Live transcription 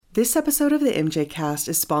This episode of the MJ Cast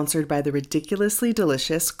is sponsored by the ridiculously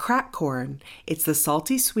delicious Crack Corn. It's the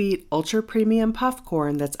salty sweet, ultra premium puff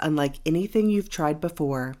corn that's unlike anything you've tried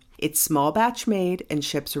before. It's small batch made and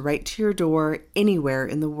ships right to your door anywhere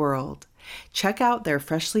in the world. Check out their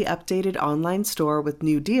freshly updated online store with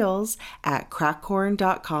new deals at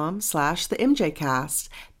crackcorn.com/themjcast.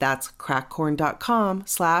 That's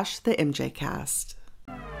crackcorn.com/themjcast.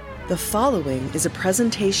 The following is a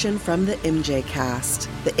presentation from the MJ Cast,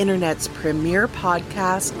 the internet's premier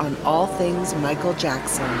podcast on all things Michael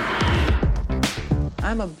Jackson.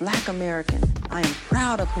 I'm a Black American. I am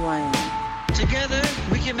proud of who I am. Together,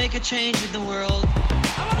 we can make a change in the world.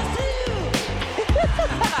 I want to see you!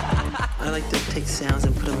 I like to take sounds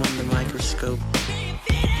and put them under the microscope.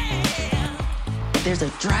 There's a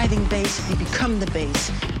driving bass, you become the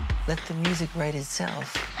bass. Let the music write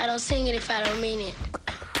itself. I don't sing it if I don't mean it.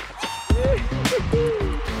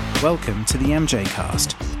 Welcome to the MJ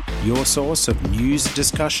Cast, your source of news,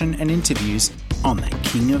 discussion, and interviews on the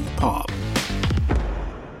King of Pop.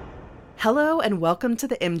 Hello and welcome to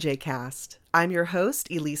the MJ Cast. I'm your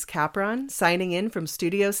host, Elise Capron, signing in from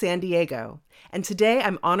Studio San Diego. And today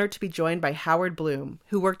I'm honored to be joined by Howard Bloom,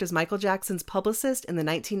 who worked as Michael Jackson's publicist in the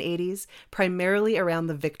 1980s, primarily around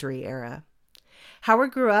the Victory era.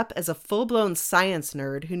 Howard grew up as a full-blown science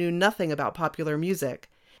nerd who knew nothing about popular music.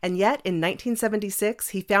 And yet, in 1976,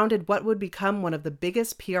 he founded what would become one of the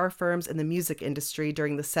biggest PR firms in the music industry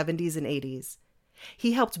during the 70s and 80s.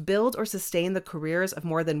 He helped build or sustain the careers of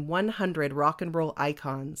more than 100 rock and roll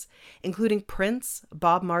icons, including Prince,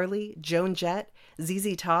 Bob Marley, Joan Jett,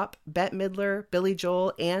 ZZ Top, Bette Midler, Billy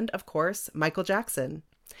Joel, and, of course, Michael Jackson.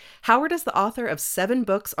 Howard is the author of 7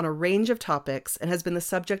 books on a range of topics and has been the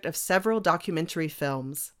subject of several documentary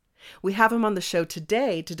films. We have him on the show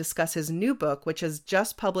today to discuss his new book, which has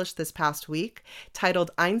just published this past week,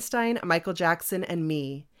 titled Einstein, Michael Jackson, and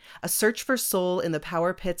Me, A Search for Soul in the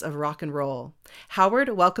Power Pits of Rock and Roll. Howard,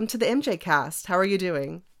 welcome to the MJ Cast. How are you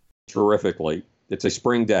doing? Terrifically. It's a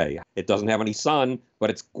spring day. It doesn't have any sun,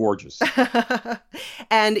 but it's gorgeous.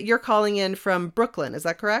 And you're calling in from Brooklyn, is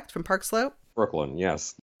that correct? From Park Slope? Brooklyn,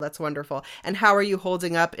 yes. That's wonderful. And how are you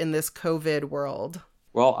holding up in this COVID world?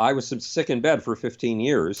 Well, I was sick in bed for 15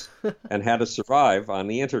 years and had to survive on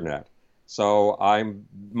the internet. So I'm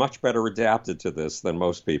much better adapted to this than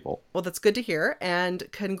most people. Well, that's good to hear. And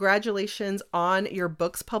congratulations on your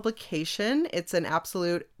book's publication. It's an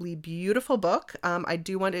absolutely beautiful book. I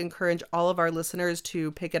do want to encourage all of our listeners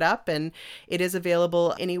to pick it up, and it is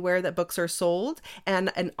available anywhere that books are sold. And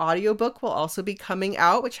an audiobook will also be coming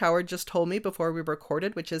out, which Howard just told me before we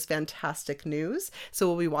recorded, which is fantastic news. So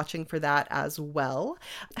we'll be watching for that as well.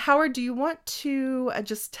 Howard, do you want to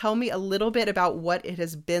just tell me a little bit about what it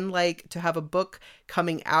has been like to have a book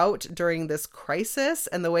coming out during this crisis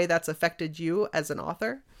and the way that's affected you as an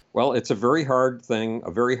author? Well, it's a very hard thing,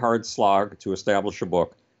 a very hard slog to establish a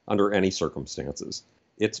book under any circumstances.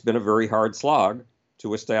 It's been a very hard slog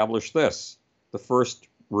to establish this. The first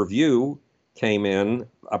review came in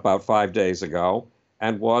about 5 days ago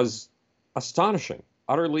and was astonishing,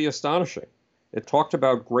 utterly astonishing. It talked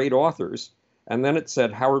about great authors, and then it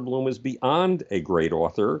said Howard Bloom is beyond a great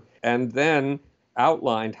author, and then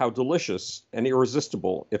outlined how delicious and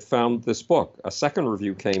irresistible it found this book. A second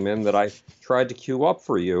review came in that I tried to queue up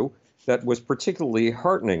for you that was particularly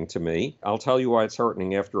heartening to me. I'll tell you why it's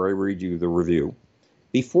heartening after I read you the review.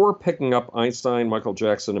 Before picking up Einstein, Michael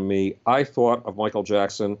Jackson, and Me, I thought of Michael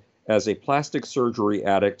Jackson as a plastic surgery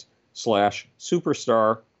addict /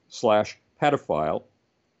 superstar / pedophile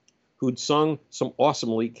who'd sung some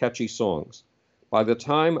awesomely catchy songs. By the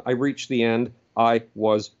time I reached the end, I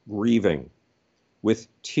was grieving, with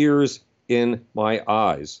tears in my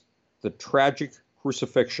eyes, the tragic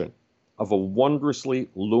crucifixion of a wondrously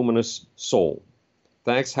luminous soul.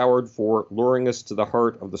 Thanks, Howard, for luring us to the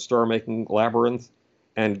heart of the star-making labyrinth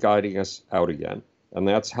and guiding us out again. And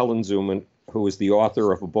that's Helen Zuman, who is the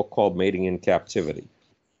author of a book called Mating in Captivity.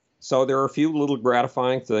 So there are a few little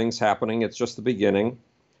gratifying things happening. It's just the beginning.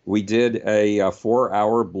 We did a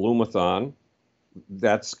 4-hour Bloomathon.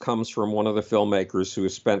 That comes from one of the filmmakers who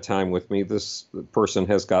has spent time with me. This person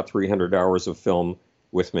has got 300 hours of film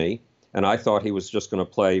with me, and I thought he was just going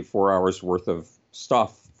to play 4 hours worth of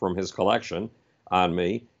stuff from his collection on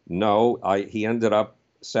me. No, he ended up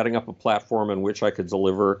setting up a platform in which I could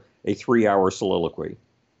deliver a 3-hour soliloquy.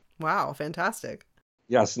 Wow, fantastic.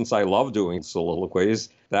 Yeah, since I love doing soliloquies,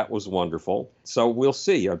 that was wonderful. So we'll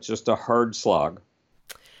see. It's just a hard slog.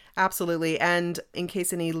 Absolutely. And in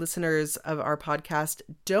case any listeners of our podcast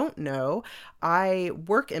don't know, I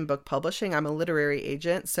work in book publishing. I'm a literary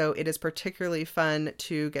agent. So it is particularly fun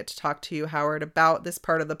to get to talk to you, Howard, about this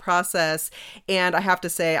part of the process. And I have to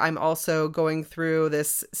say, I'm also going through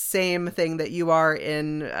this same thing that you are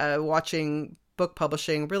in watching book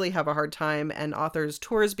publishing really have a hard time and authors'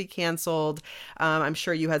 tours be canceled. I'm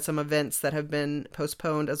sure you had some events that have been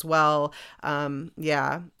postponed as well.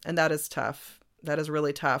 Yeah, and that is tough. That is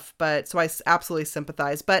really tough. But so I absolutely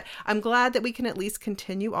sympathize. But I'm glad that we can at least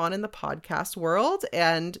continue on in the podcast world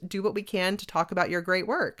and do what we can to talk about your great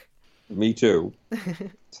work. Me too.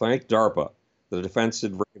 Thank DARPA, the Defense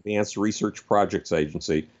Advanced Research Projects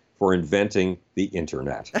Agency, for inventing the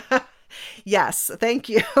internet. Yes, thank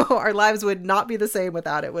you. Our lives would not be the same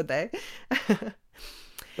without it, would they?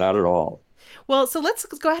 Not at all. Well, so let's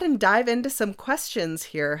go ahead and dive into some questions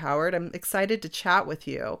here, Howard. I'm excited to chat with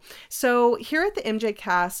you. So here at the MJ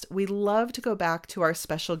Cast, we love to go back to our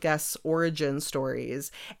special guests' origin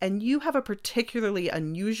stories. And you have a particularly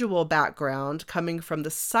unusual background coming from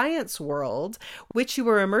the science world, which you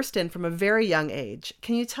were immersed in from a very young age.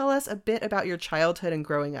 Can you tell us a bit about your childhood and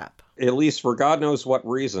growing up? At least for God knows what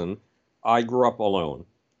reason, I grew up alone.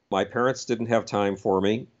 My parents didn't have time for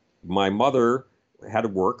me. My mother had to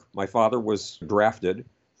work. My father was drafted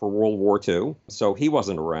for World War II, so he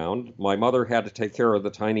wasn't around. My mother had to take care of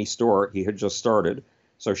the tiny store he had just started,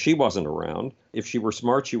 so she wasn't around. If she were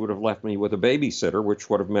smart, she would have left me with a babysitter, which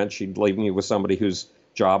would have meant she'd leave me with somebody whose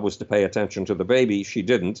job was to pay attention to the baby. She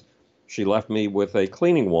didn't. She left me with a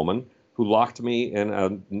cleaning woman who locked me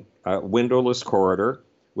in a windowless corridor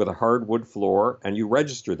with a hardwood floor, and you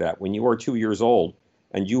register that when you are 2 years old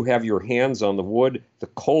and you have your hands on the wood, the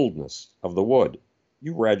coldness of the wood,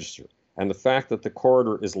 you register. And the fact that the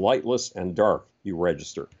corridor is lightless and dark, you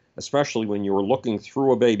register, especially when you're looking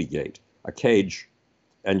through a baby gate, a cage,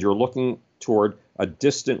 and you're looking toward a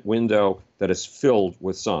distant window that is filled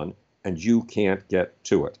with sun, and you can't get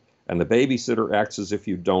to it. And the babysitter acts as if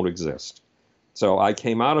you don't exist. So I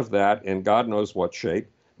came out of that in God knows what shape.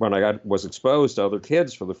 When I was exposed to other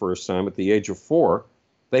kids for the first time at the age of 4,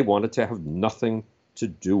 they wanted to have nothing to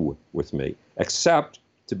do with me, except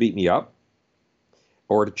to beat me up,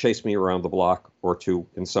 or to chase me around the block, or to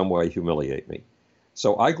in some way humiliate me.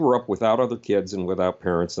 So I grew up without other kids and without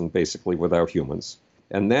parents and basically without humans.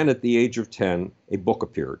 And then at the age of 10, a book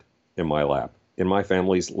appeared in my lap, in my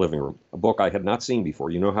family's living room, a book I had not seen before.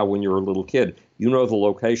 You know how when you're a little kid, you know the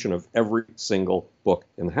location of every single book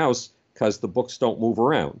in the house because the books don't move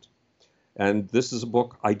around. And this is a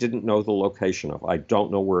book I didn't know the location of. I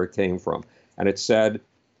don't know where it came from. And it said,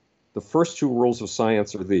 the first 2 rules of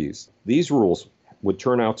science are these. These rules would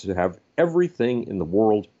turn out to have everything in the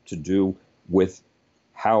world to do with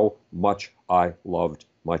how much I loved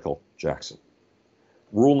Michael Jackson.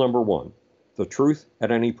 Rule number 1, the truth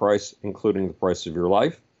at any price, including the price of your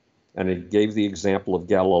life. And it gave the example of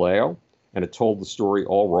Galileo, and it told the story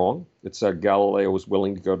all wrong. It said Galileo was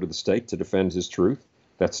willing to go to the stake to defend his truth.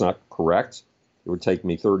 That's not correct. It would take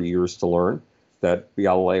me 30 years to learn that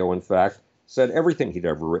Galileo, in fact, said everything he'd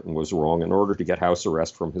ever written was wrong in order to get house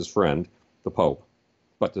arrest from his friend, the Pope.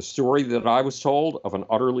 But the story that I was told of an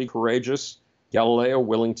utterly courageous Galileo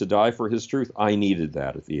willing to die for his truth, I needed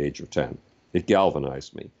that at the age of 10. It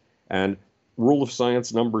galvanized me. And rule of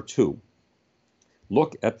science number 2,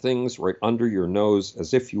 look at things right under your nose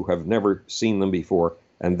as if you have never seen them before,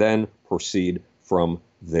 and then proceed from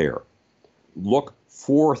there. Look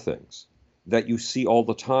for things that you see all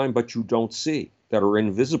the time, but you don't see, that are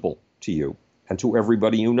invisible to you and to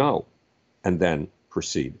everybody you know, and then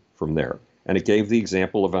proceed from there. And it gave the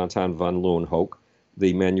example of Anton van Leeuwenhoek,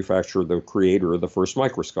 the manufacturer, the creator of the first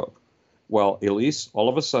microscope. Well, Elise, all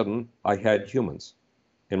of a sudden, I had humans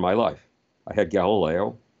in my life. I had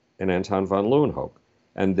Galileo and Anton van Leeuwenhoek,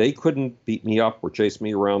 and they couldn't beat me up or chase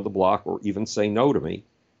me around the block or even say no to me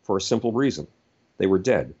for a simple reason. They were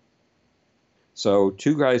dead. So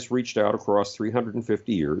 2 guys reached out across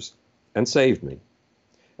 350 years and saved me.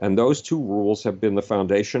 And those 2 rules have been the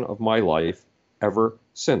foundation of my life ever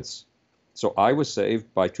since. So I was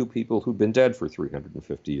saved by 2 people who've been dead for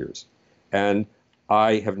 350 years. And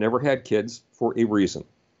I have never had kids for a reason.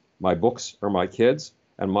 My books are my kids,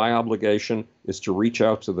 and my obligation is to reach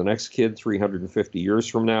out to the next kid 350 years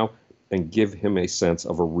from now and give him a sense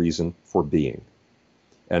of a reason for being.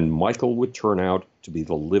 And Michael would turn out to be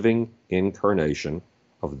the living incarnation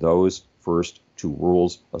of those first 2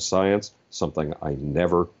 rules of science, something I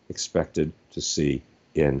never expected to see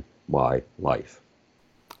in my life.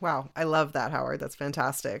 Wow. I love that, Howard. That's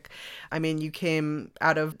fantastic. I mean, you came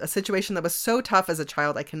out of a situation that was so tough as a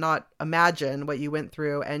child. I cannot imagine what you went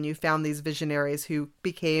through. And you found these visionaries who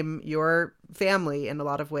became your family in a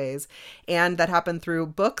lot of ways. And that happened through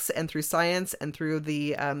books and through science and through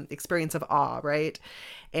the experience of awe, right?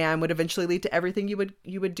 And would eventually lead to everything you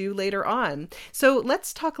would do later on. So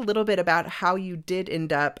let's talk a little bit about how you did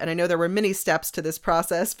end up, and I know there were many steps to this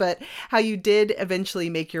process, but how you did eventually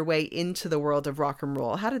make your way into the world of rock and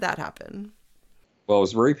roll. How did that happen? Well, it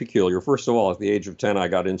was very peculiar. First of all, at the age of 10, I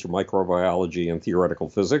got into microbiology and theoretical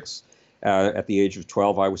physics. At the age of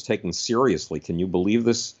 12, I was taken seriously. Can you believe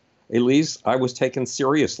this, Elise? I was taken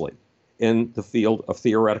seriously in the field of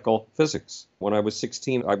theoretical physics. When I was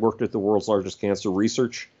 16, I worked at the world's largest cancer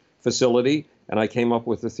research facility, and I came up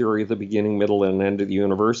with a theory of the beginning, middle, and end of the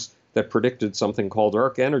universe that predicted something called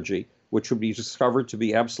dark energy, which would be discovered to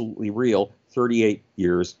be absolutely real 38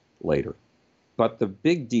 years later. But the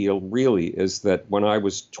big deal really is that when I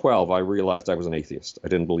was 12, I realized I was an atheist. I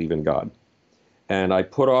didn't believe in God. And I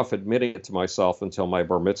put off admitting it to myself until my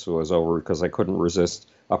bar mitzvah was over because I couldn't resist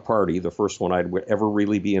a party, the first one I'd ever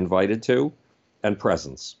really be invited to, and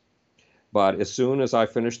presents. But as soon as I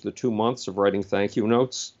finished the 2 months of writing thank you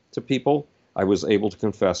notes to people, I was able to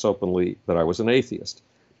confess openly that I was an atheist.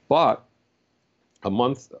 But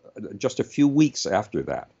just a few weeks after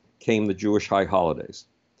that, came the Jewish high holidays.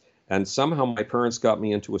 And somehow my parents got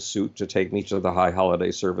me into a suit to take me to the high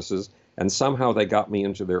holiday services, and somehow they got me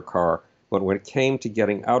into their car. But when it came to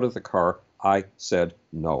getting out of the car, I said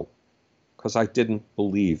no, because I didn't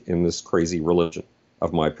believe in this crazy religion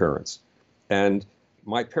of my parents. And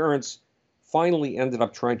my parents finally ended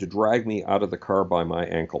up trying to drag me out of the car by my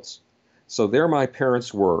ankles. So there my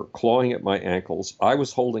parents were, clawing at my ankles. I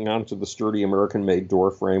was holding on to the sturdy American-made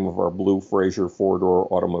door frame of our blue Fraser four-door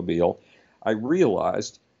automobile. I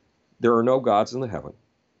realized there are no gods in the heaven.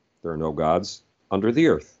 There are no gods under the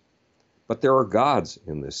earth. But there are gods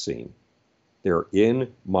in this scene. They're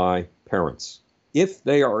in my parents. If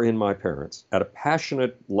they are in my parents at a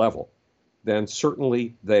passionate level, then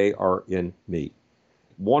certainly they are in me.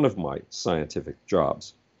 One of my scientific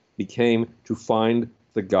jobs became to find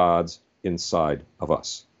the gods inside of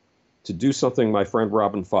us. To do something my friend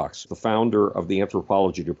Robin Fox, the founder of the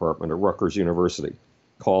anthropology department at Rutgers University,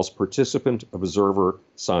 calls participant observer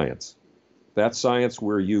science. That's science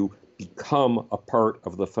where you become a part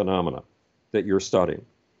of the phenomena that you're studying.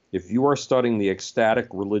 If you are studying the ecstatic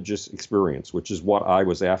religious experience, which is what I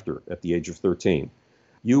was after at the age of 13,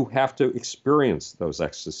 you have to experience those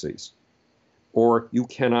ecstasies, or you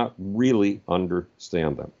cannot really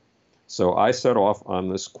understand them. So I set off on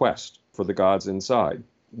this quest for the gods inside.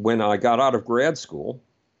 When I got out of grad school,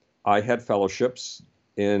 I had fellowships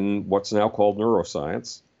in what's now called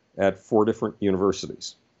neuroscience at 4 different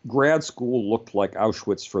universities. Grad school looked like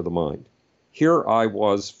Auschwitz for the mind. Here I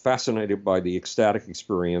was fascinated by the ecstatic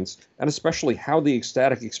experience, and especially how the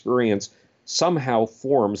ecstatic experience somehow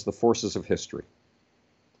forms the forces of history.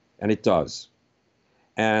 And it does.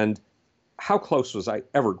 And how close was I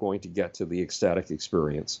ever going to get to the ecstatic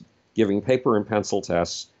experience, giving paper and pencil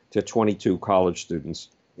tests to 22 college students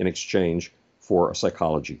in exchange for a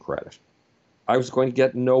psychology credit? I was going to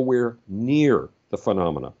get nowhere near the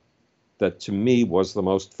phenomena that to me was the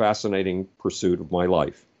most fascinating pursuit of my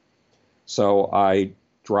life. So I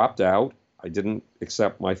dropped out. I didn't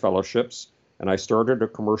accept my fellowships, and I started a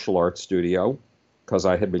commercial art studio because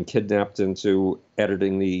I had been kidnapped into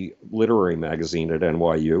editing the literary magazine at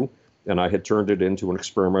NYU, and I had turned it into an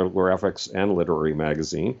experimental graphics and literary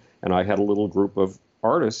magazine, and I had a little group of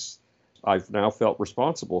artists I've now felt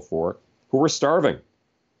responsible for who were starving,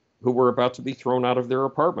 who were about to be thrown out of their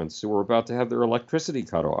apartments, who were about to have their electricity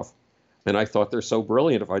cut off. And I thought they're so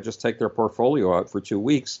brilliant, if I just take their portfolio out for 2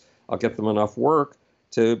 weeks, I'll get them enough work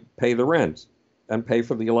to pay the rent and pay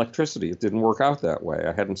for the electricity. It didn't work out that way.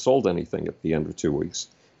 I hadn't sold anything at the end of 2 weeks.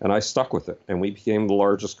 And I stuck with it. And we became the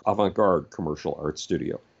largest avant-garde commercial art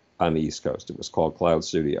studio on the East Coast. It was called Cloud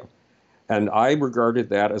Studio. And I regarded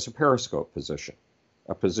that as a periscope position.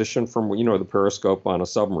 A position from, the periscope on a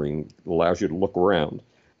submarine allows you to look around.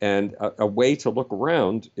 And a way to look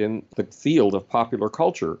around in the field of popular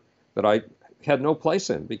culture that I had no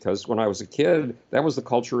place in, because when I was a kid, that was the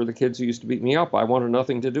culture of the kids who used to beat me up. I wanted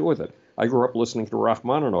nothing to do with it. I grew up listening to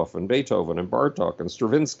Rachmaninoff and Beethoven and Bartók and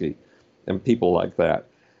Stravinsky and people like that.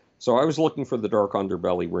 So I was looking for the dark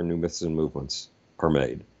underbelly where new myths and movements are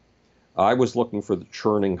made. I was looking for the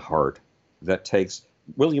churning heart that takes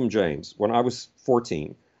William James. When I was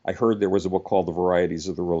 14, I heard there was a book called The Varieties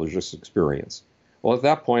of the Religious Experience. Well, at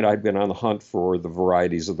that point, I'd been on the hunt for the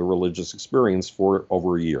varieties of the religious experience for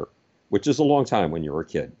over a year, which is a long time when you're a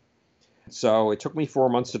kid. So it took me 4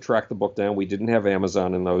 months to track the book down. We didn't have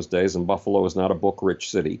Amazon in those days, and Buffalo is not a book-rich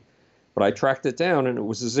city. But I tracked it down, and it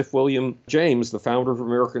was as if William James, the founder of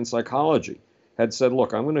American psychology, had said,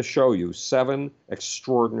 look, I'm going to show you 7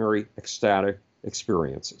 extraordinary ecstatic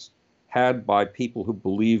experiences had by people who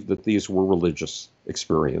believed that these were religious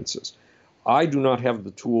experiences. I do not have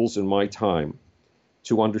the tools in my time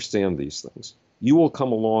to understand these things. You will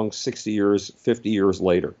come along 60 years, 50 years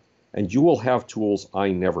later, and you will have tools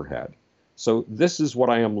I never had. So this is what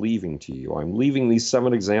I am leaving to you. I'm leaving these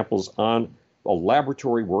 7 examples on a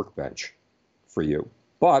laboratory workbench for you.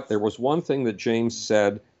 But there was one thing that James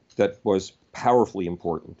said that was powerfully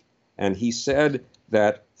important. And he said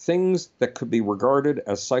that things that could be regarded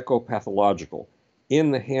as psychopathological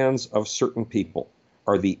in the hands of certain people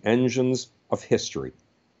are the engines of history.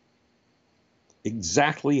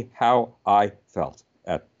 Exactly how I felt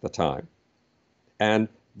at the time. And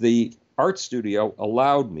the art studio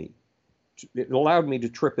allowed me to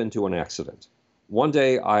trip into an accident. One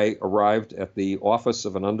day I arrived at the office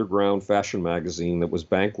of an underground fashion magazine that was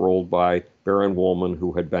bankrolled by Baron Wolman,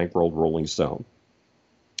 who had bankrolled Rolling Stone.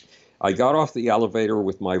 I got off the elevator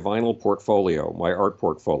with my vinyl portfolio, my art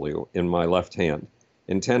portfolio, in my left hand,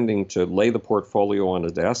 intending to lay the portfolio on a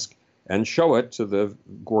desk and show it to the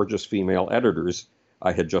gorgeous female editors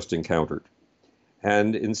I had just encountered.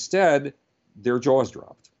 And instead, their jaws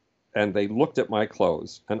dropped, and they looked at my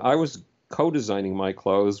clothes. And I was co-designing my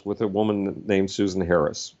clothes with a woman named Susan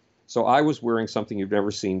Harris. So I was wearing something you've never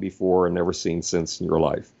seen before and never seen since in your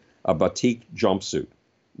life, a batik jumpsuit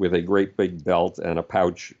with a great big belt and a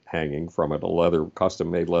pouch hanging from it, a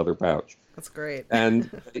custom-made leather pouch. That's great. And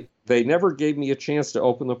they never gave me a chance to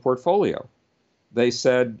open the portfolio. They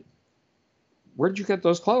said, where did you get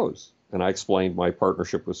those clothes? And I explained my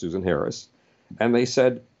partnership with Susan Harris. And they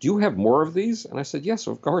said, do you have more of these? And I said, yes,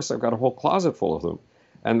 of course. I've got a whole closet full of them.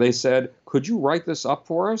 And they said, could you write this up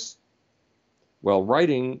for us? Well,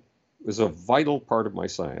 writing is a vital part of my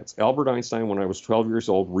science. Albert Einstein, when I was 12 years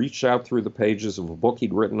old, reached out through the pages of a book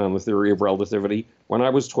he'd written on the theory of relativity when I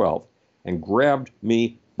was 12 and grabbed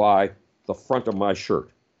me by the front of my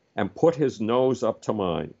shirt and put his nose up to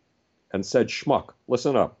mine and said, Schmuck,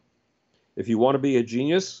 listen up. If you want to be a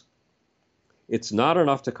genius, it's not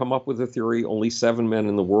enough to come up with a theory only 7 men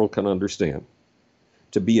in the world can understand.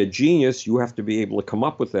 To be a genius, you have to be able to come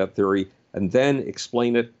up with that theory and then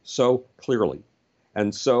explain it so clearly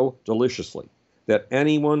and so deliciously that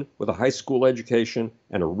anyone with a high school education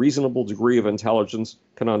and a reasonable degree of intelligence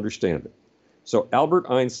can understand it. So Albert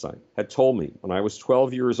Einstein had told me when I was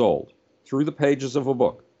 12 years old, through the pages of a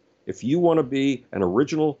book, if you want to be an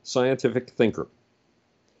original scientific thinker,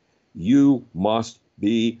 you must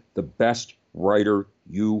be the best writer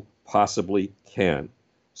you possibly can.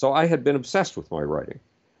 So I had been obsessed with my writing,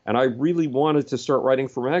 and I really wanted to start writing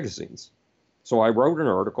for magazines. So I wrote an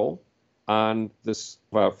article on this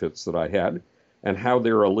outfits that I had and how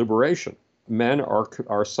they're a liberation. Men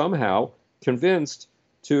are somehow convinced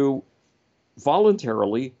to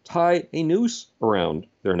voluntarily tie a noose around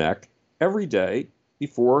their neck every day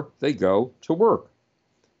before they go to work.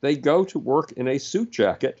 They go to work in a suit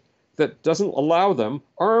jacket that doesn't allow them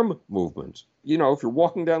arm movement. You know, if you're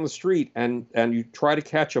walking down the street and you try to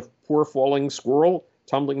catch a poor falling squirrel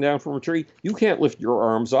tumbling down from a tree, you can't lift your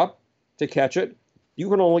arms up to catch it. You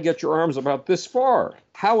can only get your arms about this far.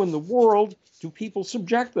 How in the world do people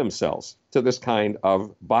subject themselves to this kind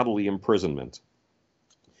of bodily imprisonment?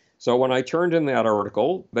 So when I turned in that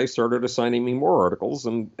article, they started assigning me more articles,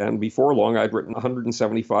 and before long, I'd written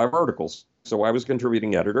 175 articles. So I was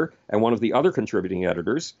contributing editor, and one of the other contributing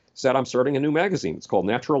editors said, I'm starting a new magazine. It's called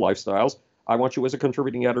Natural Lifestyles. I want you as a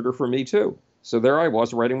contributing editor for me, too. So there I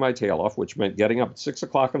was, writing my tail off, which meant getting up at 6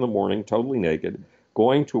 o'clock in the morning, totally naked,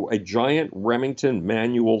 going to a giant Remington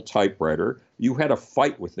manual typewriter. You had to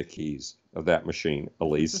fight with the keys of that machine,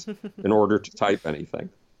 Elise, in order to type anything.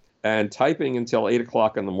 And typing until 8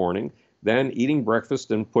 o'clock in the morning, then eating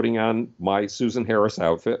breakfast and putting on my Susan Harris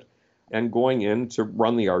outfit and going in to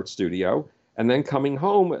run the art studio, and then coming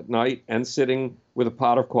home at night and sitting with a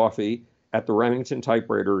pot of coffee at the Remington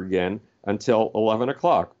typewriter again until 11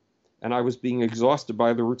 o'clock. And I was being exhausted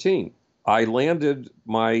by the routine. I landed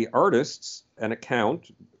my artists an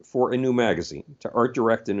account for a new magazine, to art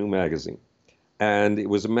direct a new magazine. And it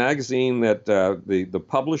was a magazine that the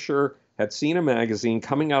publisher had seen a magazine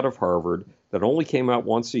coming out of Harvard that only came out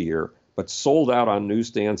once a year, but sold out on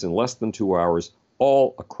newsstands in less than 2 hours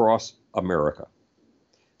all across America.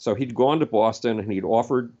 So he'd gone to Boston and he'd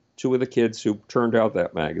offered 2 of the kids who turned out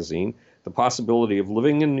that magazine the possibility of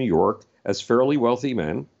living in New York as fairly wealthy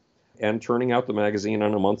men and turning out the magazine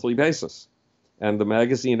on a monthly basis. And the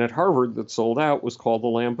magazine at Harvard that sold out was called The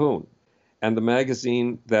Lampoon. And the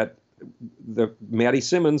magazine that Maddie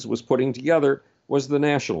Simmons was putting together was the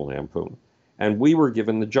National Lampoon. And we were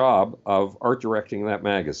given the job of art directing that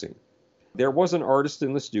magazine. There was an artist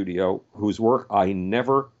in the studio whose work I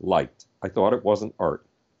never liked. I thought it wasn't art.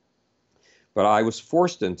 But I was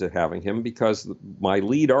forced into having him because my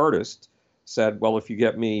lead artist said, well, if you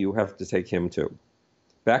get me, you have to take him too.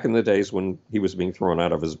 Back in the days when he was being thrown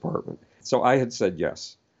out of his apartment. So I had said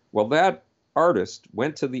yes. Well, that artist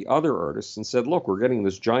went to the other artists and said, look, we're getting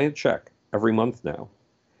this giant check every month now.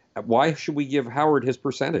 Why should we give Howard his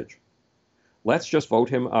percentage? Let's just vote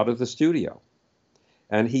him out of the studio.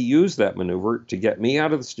 And he used that maneuver to get me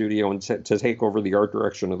out of the studio and to take over the art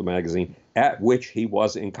direction of the magazine, at which he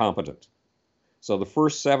was incompetent. So the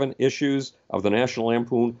first 7 issues of the National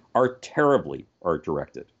Lampoon are terribly art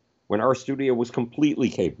directed, when our studio was completely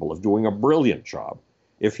capable of doing a brilliant job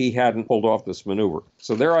if he hadn't pulled off this maneuver.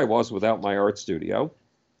 So there I was without my art studio,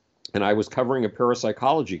 and I was covering a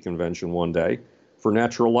parapsychology convention one day for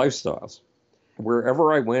Natural Lifestyles.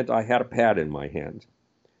 Wherever I went, I had a pad in my hand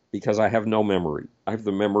because I have no memory. I have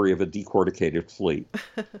the memory of a decorticated flea.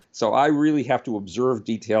 So I really have to observe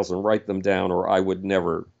details and write them down, or I would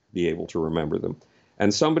never be able to remember them.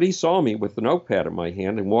 And somebody saw me with the notepad in my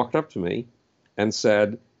hand and walked up to me and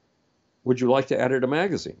said, would you like to edit a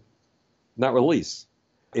magazine? Not release.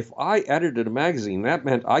 If I edited a magazine, that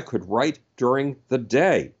meant I could write during the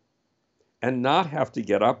day and not have to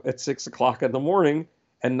get up at 6 o'clock in the morning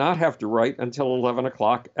and not have to write until 11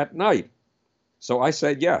 o'clock at night. So I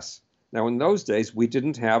said yes. Now, in those days, we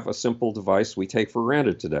didn't have a simple device we take for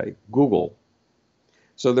granted today, Google.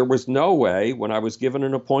 So there was no way, when I was given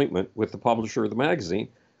an appointment with the publisher of the magazine,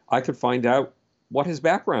 I could find out what his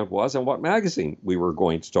background was and what magazine we were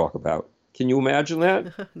going to talk about. Can you imagine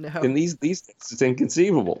that? No. In these days, it's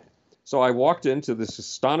inconceivable. So I walked into this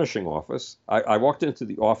astonishing office. I walked into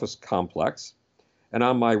the office complex, and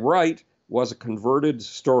on my right was a converted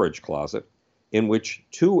storage closet in which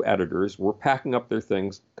 2 editors were packing up their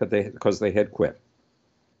things because they had quit.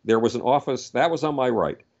 There was an office, that was on my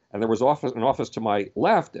right, and there was an office to my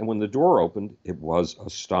left, and when the door opened, it was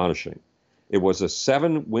astonishing. It was a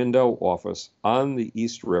 7-window office on the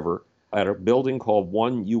East River at a building called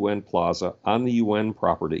 1 UN Plaza on the UN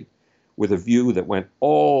property with a view that went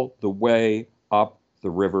all the way up the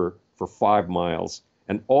river for 5 miles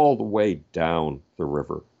and all the way down the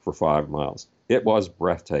river for 5 miles. It was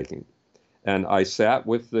breathtaking. And I sat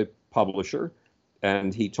with the publisher,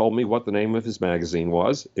 and he told me what the name of his magazine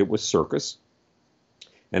was. It was Circus.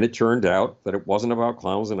 And it turned out that it wasn't about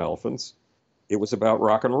clowns and elephants. It was about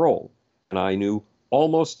rock and roll. And I knew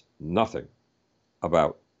almost nothing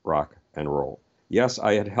about rock and roll. Yes,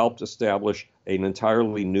 I had helped establish an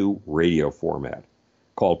entirely new radio format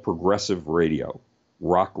called progressive radio,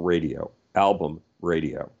 rock radio, album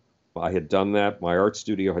radio. I had done that. My art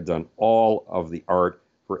studio had done all of the art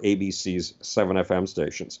for ABC's 7FM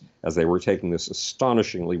stations as they were taking this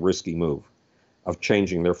astonishingly risky move of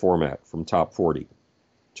changing their format from top 40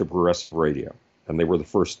 to progressive radio. And they were the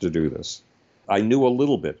first to do this. I knew a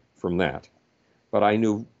little bit from that, but I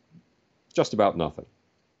knew just about nothing.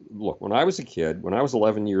 Look, when I was a kid, when I was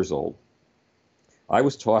 11 years old, I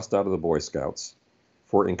was tossed out of the Boy Scouts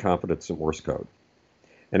for incompetence at Morse code.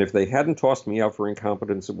 And if they hadn't tossed me out for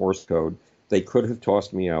incompetence at Morse code, they could have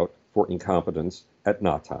tossed me out for incompetence at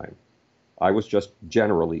knot time. I was just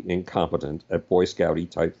generally incompetent at Boy Scouty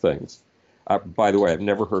type things. By the way, I've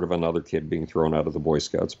never heard of another kid being thrown out of the Boy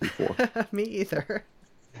Scouts before. Me either.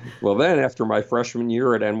 Well, then, after my freshman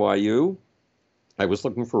year at NYU, I was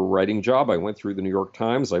looking for a writing job. I went through the New York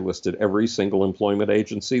Times. I listed every single employment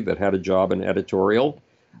agency that had a job in editorial.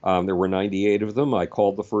 There were 98 of them. I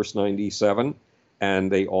called the first 97,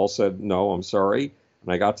 and they all said, no, I'm sorry.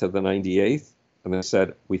 And I got to the 98th, and they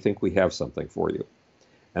said, we think we have something for you.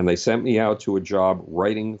 And they sent me out to a job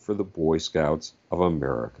writing for the Boy Scouts of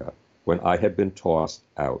America when I had been tossed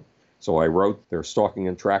out. So I wrote their stalking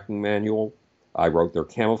and tracking manual. I wrote their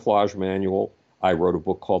camouflage manual. I wrote a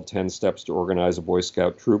book called 10 Steps to Organize a Boy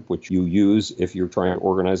Scout Troop, which you use if you're trying to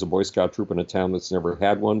organize a Boy Scout troop in a town that's never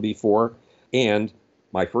had one before. And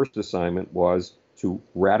my first assignment was to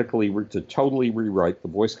totally rewrite the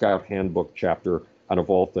Boy Scout Handbook chapter on, of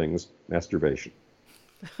all things, masturbation.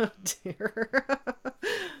 Oh, dear.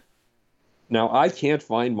 Now, I can't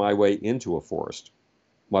find my way into a forest,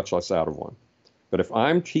 much less out of one. But if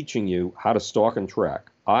I'm teaching you how to stalk and track,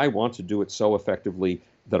 I want to do it so effectively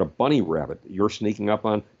that a bunny rabbit that you're sneaking up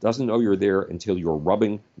on doesn't know you're there until you're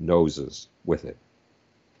rubbing noses with it.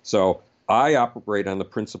 So I operate on the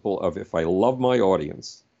principle of if I love my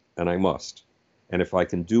audience, and I must, and if I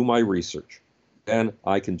can do my research, then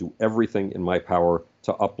I can do everything in my power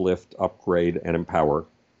to uplift, upgrade, and empower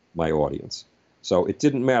my audience. So it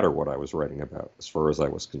didn't matter what I was writing about as far as I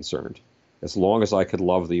was concerned, as long as I could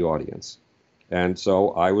love the audience. And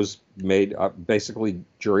so I was made, basically,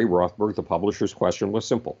 Jerry Rothberg, the publisher's question was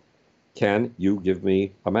simple. Can you give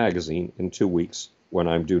me a magazine in 2 weeks when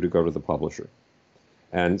I'm due to go to the publisher?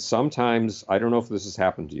 And sometimes, I don't know if this has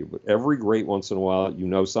happened to you, but every great once in a while, you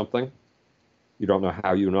know something. You don't know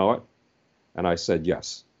how you know it. And I said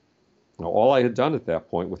yes. Now, all I had done at that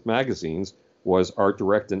point with magazines was art,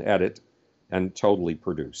 direct, and edit, and totally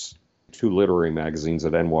produce. 2 literary magazines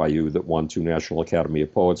at NYU that won 2 National Academy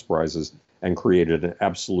of Poets prizes and created an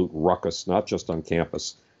absolute ruckus, not just on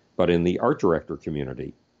campus, but in the art director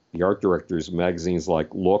community. The art directors, magazines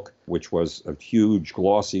like Look, which was a huge,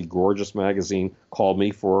 glossy, gorgeous magazine, called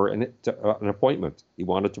me for an appointment. He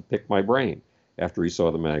wanted to pick my brain after he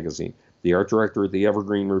saw the magazine. The art director at the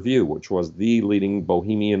Evergreen Review, which was the leading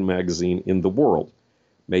bohemian magazine in the world,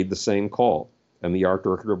 made the same call. And the art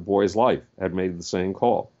director of Boy's Life had made the same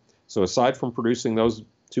call. So aside from producing those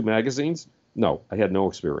 2 magazines, no, I had no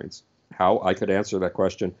experience. How I could answer that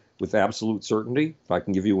question with absolute certainty, if I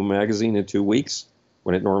can give you a magazine in 2 weeks,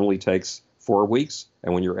 when it normally takes 4 weeks,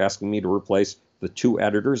 and when you're asking me to replace the 2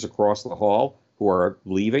 editors across the hall who are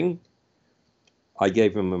leaving, I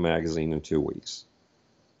gave him a magazine in 2 weeks.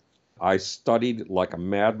 I studied like a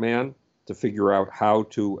madman to figure out how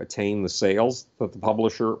to attain the sales that the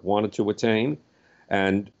publisher wanted to attain,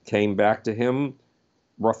 and came back to him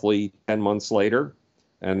roughly 10 months later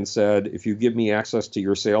and said, if you give me access to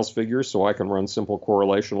your sales figures so I can run simple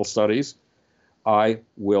correlational studies, I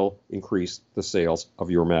will increase the sales of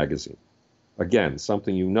your magazine. Again,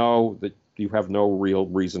 something you know that you have no real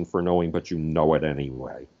reason for knowing, but you know it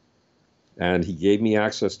anyway. And he gave me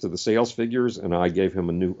access to the sales figures, and I gave him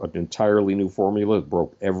an entirely new formula that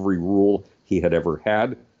broke every rule he had ever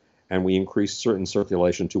had, and we increased certain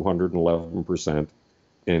circulation 211%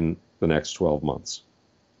 in the next 12 months.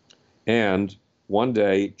 And one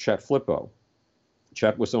day, Chet Flippo.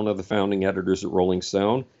 Chet was one of the founding editors at Rolling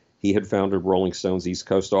Stone. He had founded Rolling Stone's East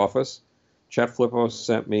Coast office. Chet Flippo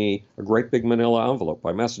sent me a great big manila envelope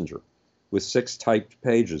by messenger with 6 typed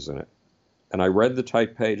pages in it. And I read the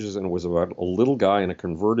typed pages, and it was about a little guy in a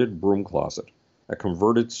converted broom closet, a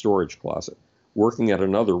converted storage closet, working at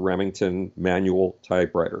another Remington manual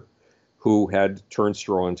typewriter, who had turned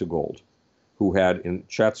straw into gold, who had, in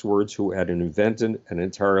Chet's words, who had invented an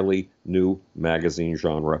entirely new magazine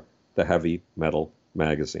genre, the heavy metal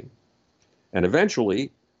magazine. And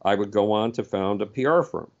eventually, I would go on to found a PR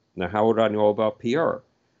firm. Now, how would I know about PR?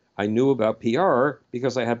 I knew about PR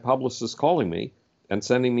because I had publicists calling me and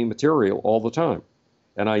sending me material all the time.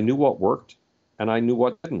 And I knew what worked, and I knew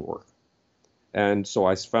what didn't work. And so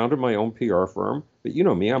I founded my own PR firm. But you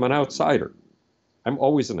know me, I'm an outsider. I'm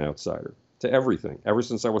always an outsider to everything, ever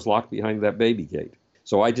since I was locked behind that baby gate.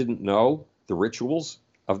 So I didn't know the rituals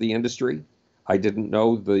of the industry. I didn't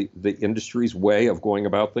know the industry's way of going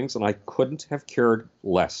about things, and I couldn't have cared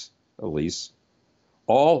less, Elise.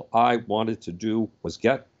 All I wanted to do was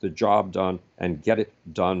get the job done and get it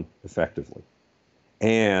done effectively.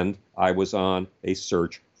 And I was on a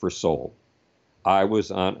search for soul. I was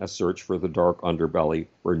on a search for the dark underbelly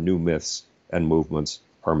where new myths and movements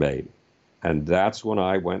are made. And that's when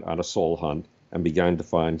I went on a soul hunt and began to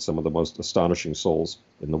find some of the most astonishing souls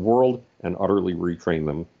in the world and utterly retrain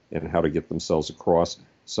them in how to get themselves across.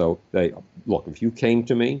 So they, look, if you came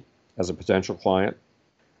to me as a potential client,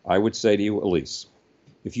 I would say to you, Elise,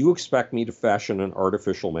 if you expect me to fashion an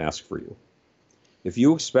artificial mask for you, if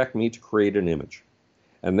you expect me to create an image,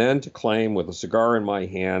 and then to claim with a cigar in my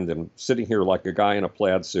hand and sitting here like a guy in a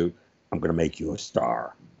plaid suit, I'm going to make you a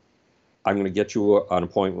star. I'm going to get you an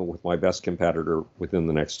appointment with my best competitor within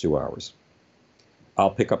the next 2 hours.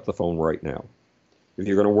 I'll pick up the phone right now. If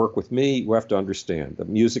you're going to work with me, you have to understand that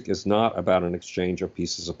music is not about an exchange of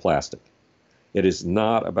pieces of plastic. It is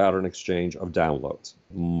not about an exchange of downloads,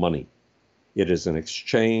 money. It is an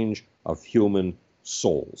exchange of human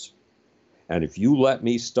souls. And if you let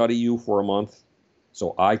me study you for a month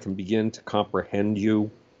so I can begin to comprehend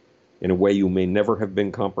you in a way you may never have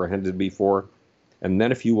been comprehended before, and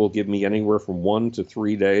then if you will give me anywhere from 1 to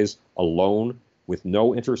 3 days alone with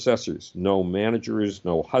no intercessors, no managers,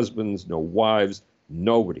 no husbands, no wives,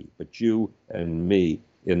 nobody but you and me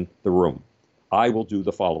in the room, I will do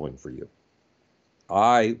the following for you.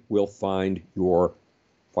 I will find your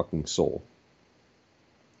fucking soul.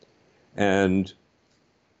 And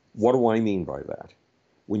what do I mean by that?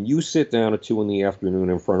 When you sit down at 2 p.m.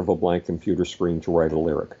 in front of a blank computer screen to write a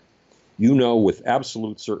lyric, you know with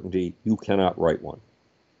absolute certainty you cannot write one.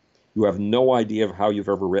 You have no idea of how you've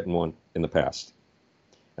ever written one in the past.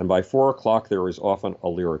 And by 4 o'clock, there is often a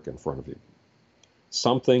lyric in front of you.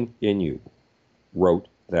 Something in you wrote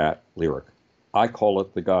that lyric. I call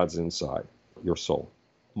it the gods inside your soul.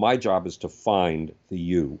 My job is to find the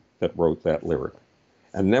you that wrote that lyric.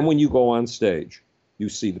 And then when you go on stage, you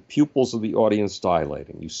see the pupils of the audience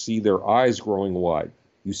dilating. You see their eyes growing wide.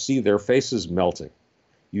 You see their faces melting.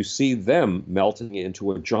 You see them melting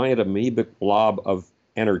into a giant amoebic blob of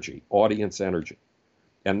energy, audience energy.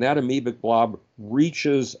 And that amoebic blob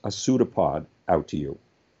reaches a pseudopod out to you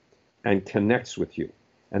and connects with you.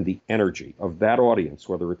 And the energy of that audience,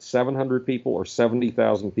 whether it's 700 people or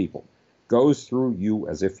 70,000 people, goes through you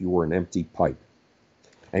as if you were an empty pipe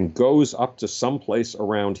and goes up to some place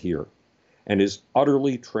around here and is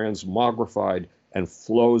utterly transmogrified and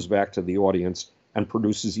flows back to the audience and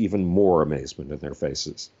produces even more amazement in their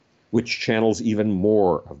faces, which channels even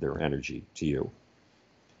more of their energy to you.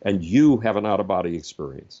 And you have an out-of-body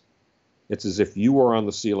experience. It's as if you are on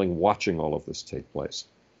the ceiling watching all of this take place.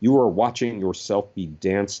 You are watching yourself be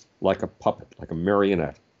danced like a puppet, like a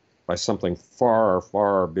marionette, by something far,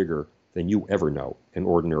 far bigger than you ever know in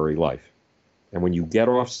ordinary life. And when you get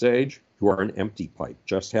off stage, you are an empty pipe,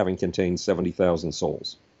 just having contained 70,000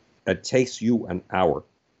 souls. It takes you an hour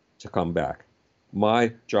to come back.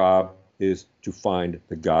 My job is to find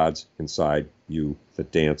the gods inside you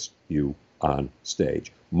that dance you on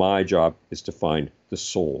stage. My job is to find the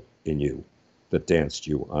soul in you that danced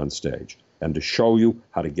you on stage, and to show you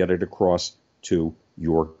how to get it across to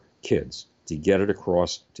your kids, to get it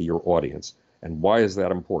across to your audience. And why is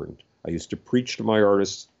that important? I used to preach to my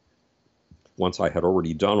artists once I had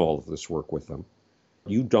already done all of this work with them.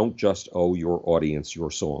 You don't just owe your audience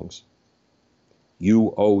your songs.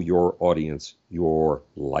 You owe your audience your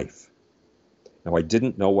life. Now, I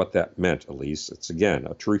didn't know what that meant, Elise. It's, again,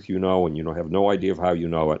 a truth you know, and you have no idea of how you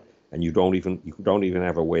know it, and you don't even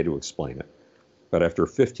have a way to explain it. But after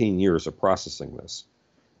 15 years of processing this,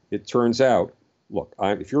 it turns out, look,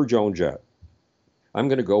 if you're Joan Jett, I'm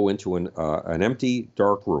going to go into an empty,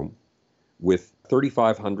 dark room with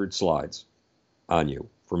 3,500 slides on you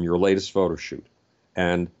from your latest photo shoot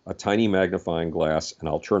and a tiny magnifying glass, and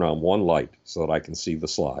I'll turn on one light so that I can see the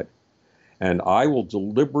slide. And I will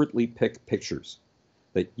deliberately pick pictures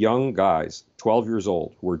that young guys, 12 years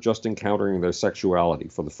old, who are just encountering their sexuality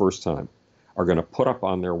for the first time, are going to put up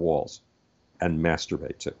on their walls and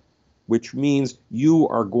masturbate to, which means you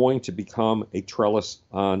are going to become a trellis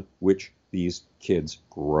on which these kids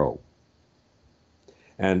grow.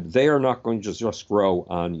 And they are not going to just grow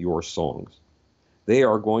on your songs. They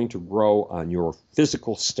are going to grow on your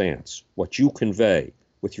physical stance, what you convey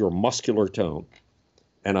with your muscular tone,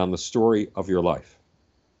 and on the story of your life.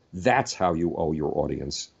 That's how you owe your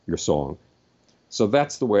audience your song. So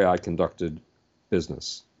that's the way I conducted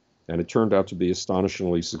business. And it turned out to be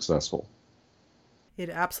astonishingly successful.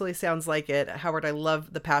 It absolutely sounds like it. Howard, I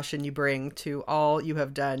love the passion you bring to all you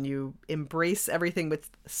have done. You embrace everything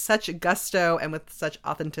with such gusto and with such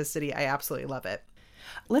authenticity. I absolutely love it.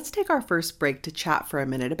 Let's take our first break to chat for a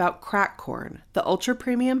minute about Crack Corn, the ultra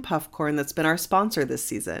premium puff corn that's been our sponsor this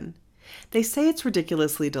season. They say it's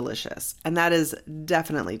ridiculously delicious, and that is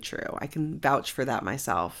definitely true. I can vouch for that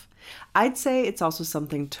myself. I'd say it's also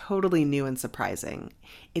something totally new and surprising.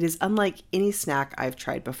 It is unlike any snack I've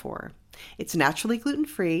tried before. It's naturally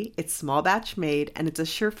gluten-free, it's small batch made, and it's a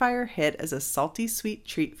surefire hit as a salty sweet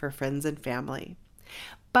treat for friends and family.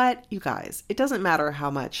 But you guys, it doesn't matter how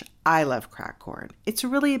much I love Crack Corn. It's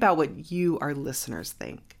really about what you, our listeners,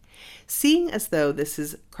 think. Seeing as though this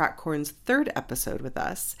is Crack Corn's third episode with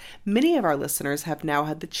us, many of our listeners have now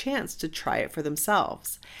had the chance to try it for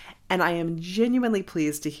themselves. And I am genuinely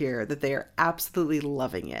pleased to hear that they are absolutely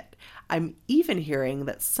loving it. I'm even hearing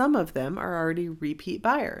that some of them are already repeat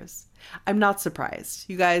buyers. I'm not surprised.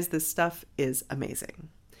 You guys, this stuff is amazing.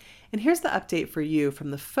 And here's the update for you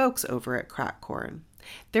from the folks over at Crack Corn.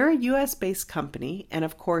 They're a US-based company, and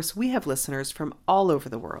of course, we have listeners from all over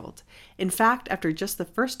the world. In fact, after just the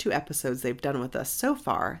first 2 episodes they've done with us so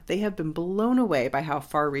far, they have been blown away by how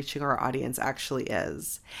far-reaching our audience actually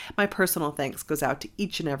is. My personal thanks goes out to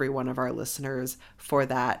each and every one of our listeners for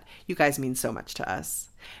that. You guys mean so much to us.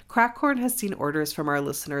 Crack Corn has seen orders from our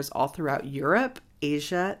listeners all throughout Europe,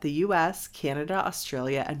 Asia, the US, Canada,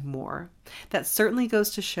 Australia, and more. That certainly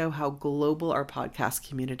goes to show how global our podcast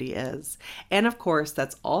community is. And of course,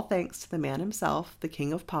 that's all thanks to the man himself, the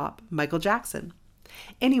king of pop, Michael Jackson.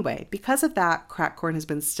 Anyway, because of that, Crack Corn has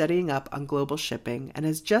been studying up on global shipping and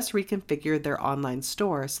has just reconfigured their online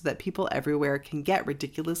store so that people everywhere can get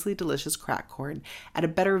ridiculously delicious crack corn at a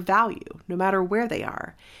better value, no matter where they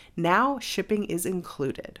are. Now, shipping is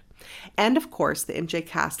included. And of course, the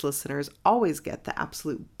MJCast listeners always get the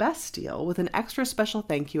absolute best deal with an extra special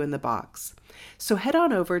thank you in the box. So head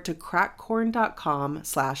on over to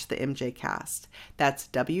crackcorn.com/themjcast. That's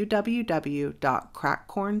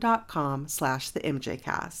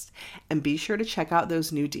www.crackcorn.com/themjcast. And be sure to check out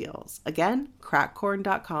those new deals. Again,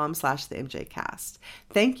 crackcorn.com/themjcast.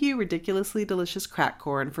 Thank you, Ridiculously Delicious Crack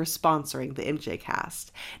Corn, for sponsoring the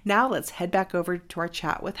MJCast. Now let's head back over to our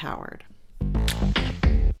chat with Howard.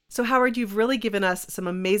 So Howard, you've really given us some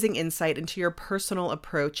amazing insight into your personal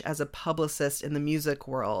approach as a publicist in the music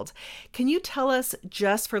world. Can you tell us,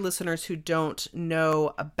 just for listeners who don't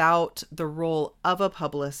know about the role of a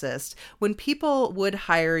publicist, when people would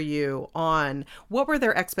hire you on, what were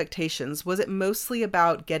their expectations? Was it mostly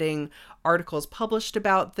about getting articles published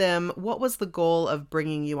about them? What was the goal of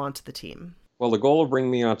bringing you onto the team? Well, the goal of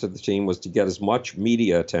bringing me onto the team was to get as much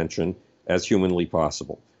media attention as humanly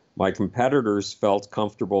possible. My competitors felt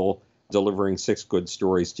comfortable delivering 6 good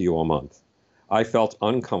stories to you a month. I felt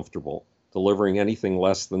uncomfortable delivering anything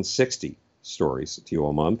less than 60 stories to you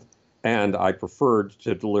a month, and I preferred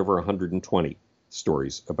to deliver 120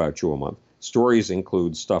 stories about you a month. Stories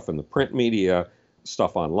include stuff in the print media,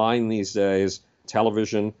 stuff online these days,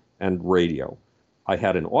 television, and radio. I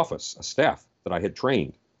had an office, a staff that I had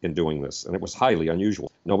trained in doing this, and it was highly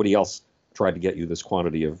unusual. Nobody else tried to get you this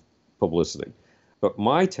quantity of publicity. But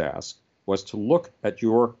my task was to look at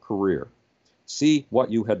your career, see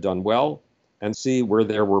what you had done well, and see where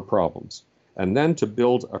there were problems, and then to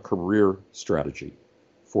build a career strategy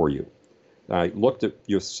for you. I looked at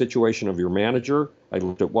your situation of your manager, I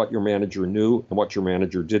looked at what your manager knew and what your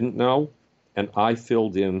manager didn't know, and I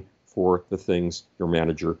filled in for the things your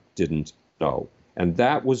manager didn't know. And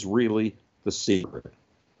that was really the secret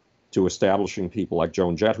to establishing people like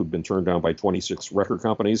Joan Jett, who'd been turned down by 26 record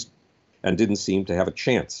companies, and didn't seem to have a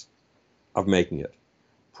chance of making it.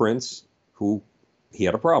 Prince, who he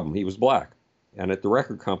had a problem. He was black. And at the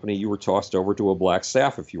record company, you were tossed over to a black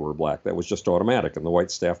staff if you were black. That was just automatic, and the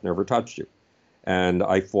white staff never touched you. And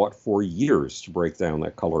I fought for years to break down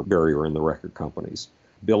that color barrier in the record companies.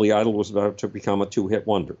 Billy Idol was about to become a 2-hit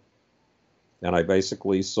wonder. And I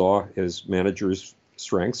basically saw his manager's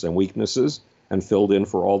strengths and weaknesses and filled in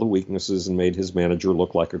for all the weaknesses and made his manager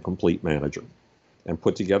look like a complete manager, and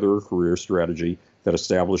put together a career strategy that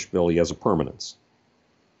established Billy as a permanence,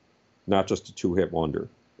 not just a 2-hit wonder.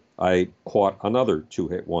 I caught another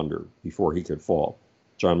 2-hit wonder before he could fall,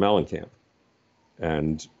 John Mellencamp.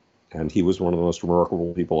 And he was one of the most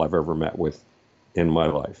remarkable people I've ever met with in my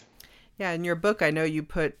life. Yeah, in your book, I know you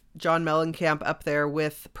put John Mellencamp up there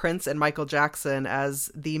with Prince and Michael Jackson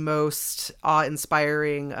as the most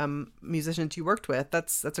awe-inspiring musicians you worked with.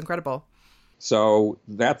 That's incredible. So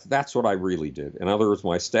that's what I really did. In other words,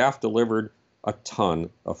 my staff delivered a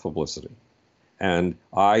ton of publicity. And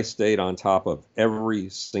I stayed on top of every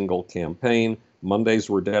single campaign.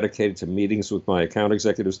 Mondays were dedicated to meetings with my account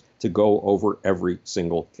executives to go over every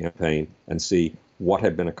single campaign and see what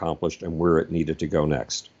had been accomplished and where it needed to go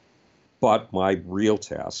next. But my real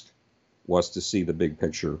task was to see the big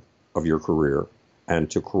picture of your career and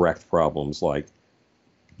to correct problems like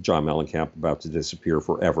John Mellencamp about to disappear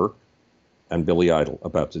forever, and Billy Idol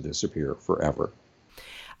about to disappear forever.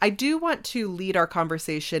 I do want to lead our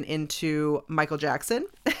conversation into Michael Jackson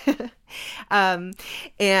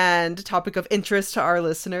and topic of interest to our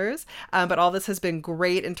listeners. But all this has been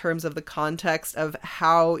great in terms of the context of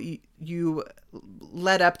how you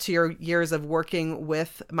led up to your years of working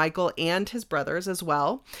with Michael and his brothers as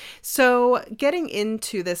well. So getting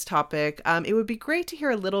into this topic, it would be great to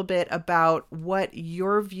hear a little bit about what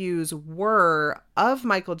your views were of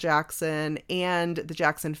Michael Jackson and the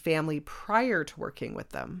Jackson family prior to working with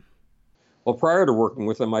them. Well, prior to working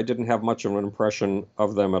with them, I didn't have much of an impression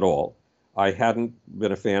of them at all. I hadn't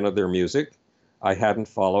been a fan of their music. I hadn't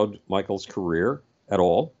followed Michael's career at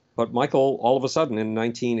all. But Michael, all of a sudden, in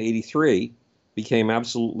 1983, became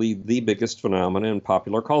absolutely the biggest phenomenon in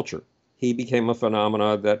popular culture. He became a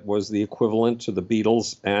phenomenon that was the equivalent to the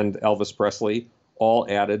Beatles and Elvis Presley all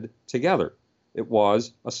added together. It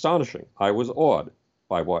was astonishing. I was awed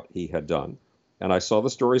by what he had done. And I saw the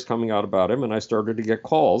stories coming out about him, and I started to get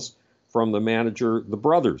calls from the manager the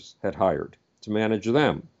brothers had hired to manage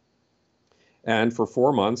them. And for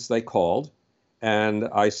 4 months, they called, and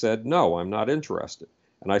I said, no, I'm not interested.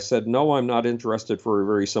 And I said, no, I'm not interested for a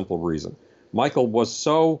very simple reason. Michael was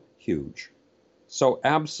so huge, so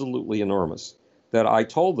absolutely enormous, that I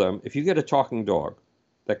told them, if you get a talking dog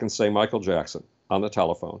that can say Michael Jackson on the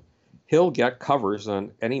telephone, he'll get covers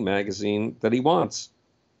on any magazine that he wants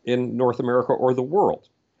in North America or the world.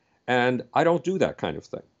 And I don't do that kind of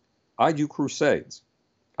thing. I do crusades.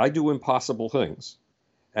 I do impossible things.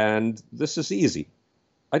 And this is easy.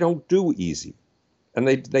 I don't do easy. And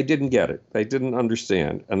they didn't get it. They didn't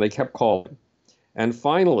understand. And they kept calling. And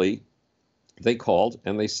finally, they called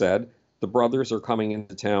and they said, the brothers are coming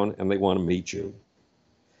into town and they want to meet you.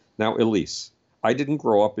 Now, Elise, I didn't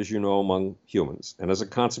grow up, as you know, among humans. And as a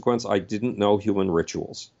consequence, I didn't know human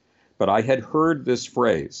rituals. But I had heard this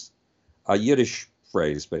phrase, a Yiddish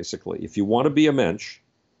phrase, basically. If you want to be a mensch,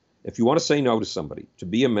 if you want to say no to somebody, to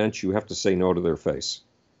be a mensch, you have to say no to their face.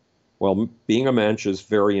 Well, being a mensch is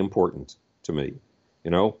very important to me. You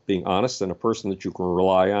know, being honest and a person that you can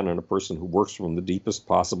rely on and a person who works from the deepest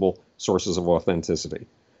possible sources of authenticity.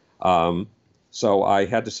 So I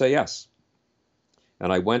had to say yes.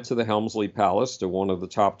 And I went to the Helmsley Palace, to one of the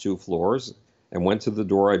top 2 floors, and went to the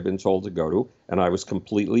door I'd been told to go to, and I was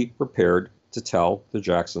completely prepared to tell the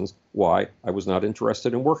Jacksons why I was not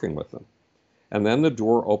interested in working with them. And then the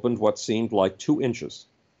door opened what seemed like 2 inches.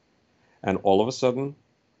 And all of a sudden,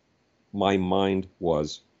 my mind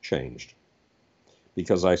was changed.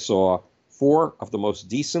 Because I saw 4 of the most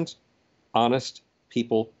decent, honest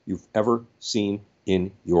people you've ever seen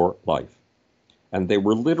in your life. And they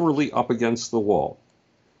were literally up against the wall.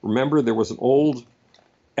 Remember, there was an old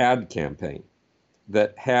ad campaign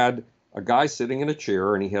that had a guy sitting in a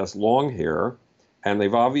chair and he has long hair, and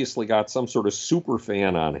they've obviously got some sort of super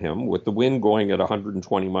fan on him with the wind going at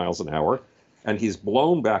 120 miles an hour, and he's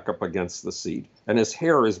blown back up against the seat, and his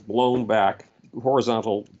hair is blown back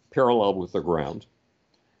horizontal, parallel with the ground.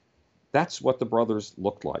 That's what the brothers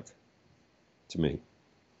looked like to me.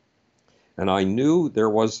 And I knew there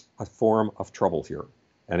was a form of trouble here.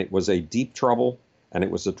 And it was a deep trouble, and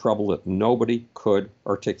it was a trouble that nobody could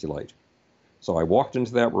articulate. So I walked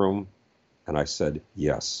into that room, and I said,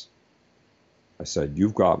 yes. I said,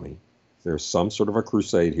 you've got me. There's some sort of a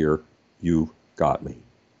crusade here. You've got me.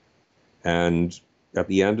 And at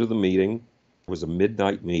the end of the meeting, it was a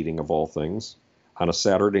midnight meeting of all things on a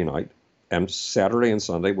Saturday night. And Saturday and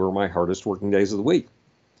Sunday were my hardest working days of the week,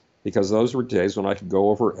 because those were days when I could go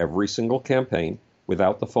over every single campaign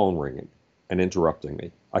without the phone ringing and interrupting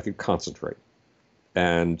me. I could concentrate.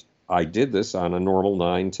 And I did this on a normal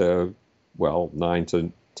 9 to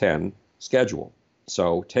 10 schedule.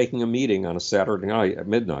 So taking a meeting on a Saturday night at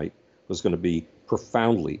midnight was going to be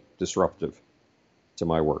profoundly disruptive to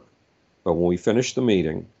my work. But when we finished the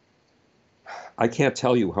meeting, I can't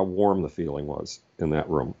tell you how warm the feeling was in that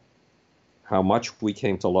room. How much we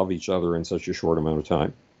came to love each other in such a short amount of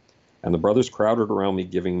time. And the brothers crowded around me,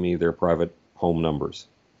 giving me their private home numbers.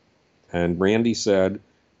 And Randy said,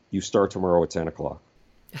 you start tomorrow at 10 o'clock.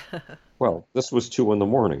 Well, this was 2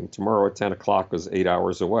 a.m. Tomorrow at 10 o'clock was 8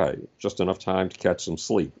 hours away, just enough time to catch some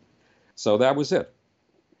sleep. So that was it.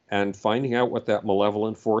 And finding out what that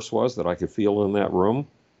malevolent force was that I could feel in that room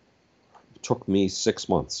took me 6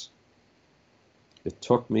 months. It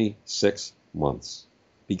took me 6 months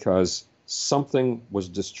because something was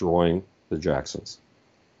destroying the Jacksons.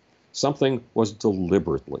 Something was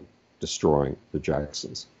deliberately destroying the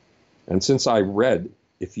Jacksons. And since I read,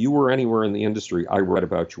 if you were anywhere in the industry, I read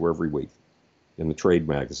about you every week in the trade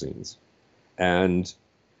magazines. And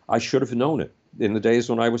I should have known it in the days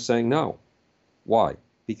when I was saying no. Why?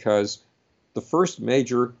 Because the first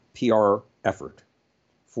major PR effort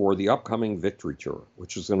for the upcoming Victory Tour,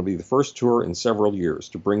 which is going to be the first tour in several years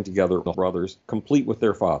to bring together the brothers, complete with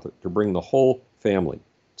their father, to bring the whole family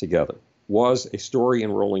together, was a story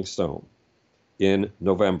in Rolling Stone in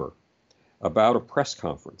November about a press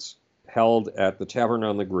conference held at the Tavern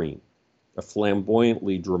on the Green, a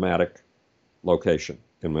flamboyantly dramatic location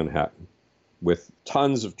in Manhattan, with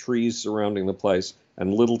tons of trees surrounding the place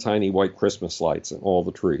and little tiny white Christmas lights in all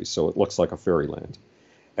the trees, so it looks like a fairyland.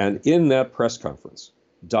 And in that press conference,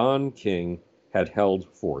 Don King had held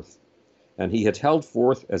forth. And he had held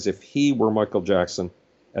forth as if he were Michael Jackson,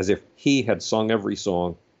 as if he had sung every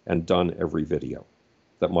song and done every video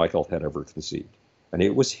that Michael had ever conceived. And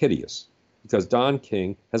it was hideous, because Don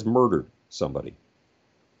King has murdered somebody.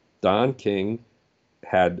 Don King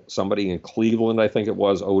had somebody in Cleveland, I think it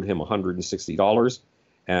was, owed him $160,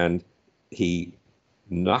 and he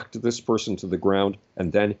knocked this person to the ground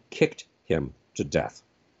and then kicked him to death.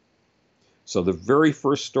 So the very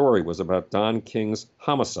first story was about Don King's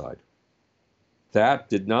homicide. That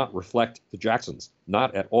did not reflect the Jacksons,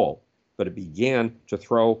 not at all, but it began to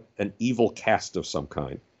throw an evil cast of some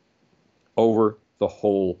kind over the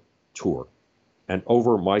whole tour and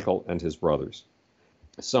over Michael and his brothers.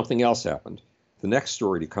 Something else happened. The next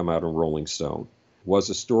story to come out in Rolling Stone was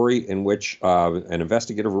a story in which an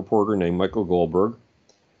investigative reporter named Michael Goldberg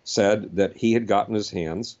said that he had gotten his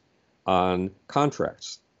hands on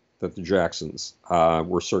contracts that the Jacksons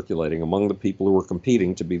were circulating among the people who were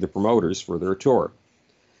competing to be the promoters for their tour.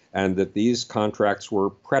 and that these contracts were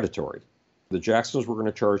predatory. The Jacksons were going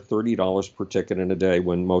to charge $30 per ticket in a day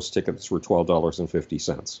when most tickets were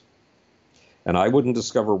 $12.50. And I wouldn't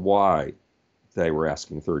discover why they were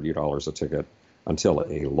asking $30 a ticket until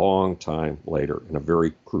a long time later in a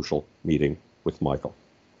very crucial meeting with Michael.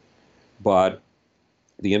 But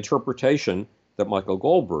the interpretation that Michael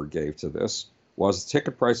Goldberg gave to this was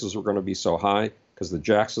ticket prices were going to be so high because the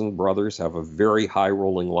Jackson brothers have a very high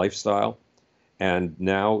rolling lifestyle. And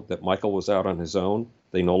now that Michael was out on his own,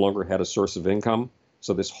 they no longer had a source of income.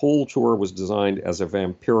 So this whole tour was designed as a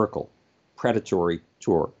vampirical, predatory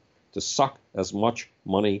tour to suck as much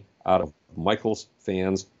money out of Michael's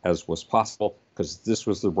fans as was possible, because this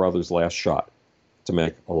was the brothers' last shot to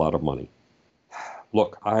make a lot of money.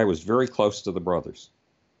 Look, I was very close to the brothers.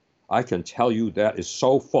 I can tell you that is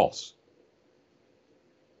so false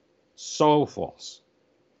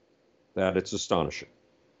that it's astonishing.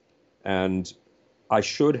 And I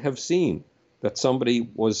should have seen that somebody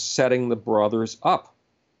was setting the brothers up.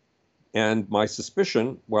 And my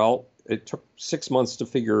suspicion, well, it took 6 months to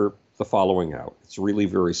figure the following out. It's really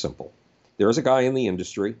very simple. There's a guy in the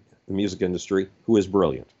industry, the music industry, who is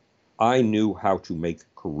brilliant. I knew how to make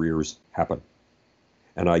careers happen.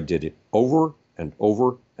 And I did it over and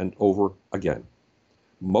over and over again.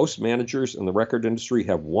 Most managers in the record industry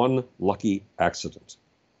have one lucky accident.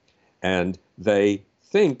 And they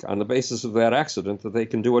think on the basis of that accident that they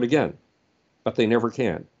can do it again. But they never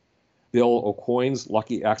can. Bill Aucoin's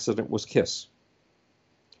lucky accident was Kiss.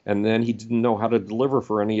 And then he didn't know how to deliver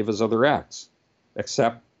for any of his other acts,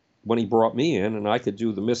 except when he brought me in and I could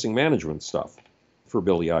do the missing management stuff for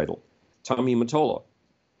Billy Idol. Tommy Mottola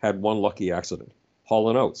had one lucky accident. Hall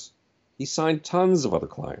 & Oates. He signed tons of other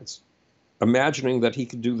clients, imagining that he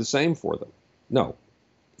could do the same for them. No,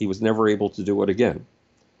 he was never able to do it again.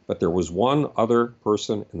 But there was one other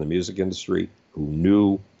person in the music industry who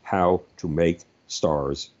knew how to make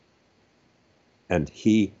stars, and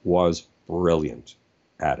he was brilliant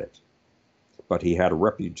at it. But he had a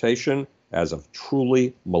reputation as a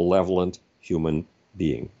truly malevolent human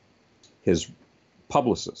being. His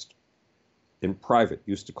publicist in private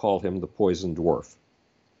used to call him the poison dwarf.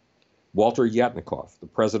 Walter Yatnikoff, the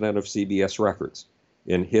president of CBS Records,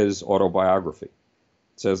 in his autobiography,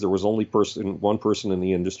 says there was only one person in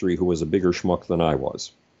the industry who was a bigger schmuck than I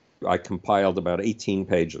was. I compiled about 18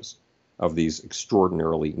 pages of these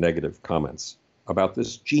extraordinarily negative comments about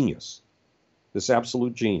this genius, this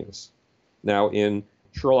absolute genius. Now, in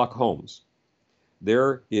Sherlock Holmes,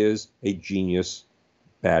 there is a genius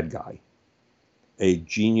bad guy, a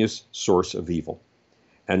genius source of evil.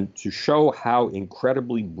 And to show how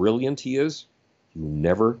incredibly brilliant he is, you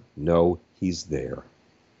never know he's there.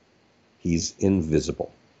 He's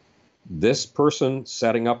invisible. This person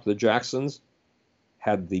setting up the Jacksons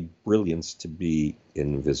had the brilliance to be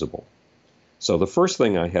invisible. So the first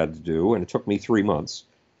thing I had to do, and it took me 3 months,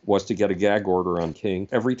 was to get a gag order on King.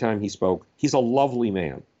 Every time he spoke, he's a lovely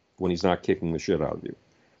man when he's not kicking the shit out of you.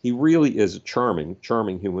 He really is a charming,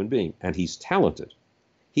 charming human being, and he's talented.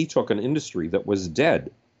 He took an industry that was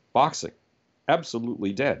dead, boxing,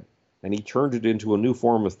 absolutely dead, and he turned it into a new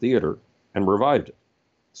form of theater and revived it.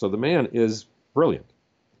 So the man is brilliant,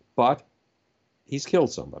 but he's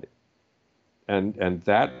killed somebody. And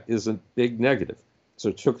that is a big negative. So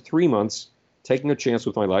it took 3 months, taking a chance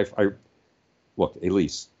with my life. Look,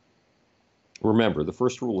 Elise, remember, the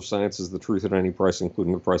first rule of science is the truth at any price,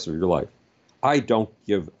 including the price of your life. I don't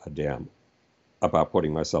give a damn about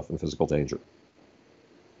putting myself in physical danger.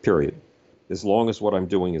 Period. As long as what I'm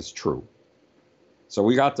doing is true. So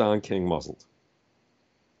we got Don King muzzled.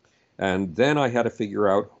 And then I had to figure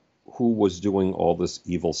out who was doing all this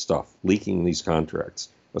evil stuff, leaking these contracts.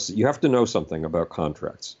 You have to know something about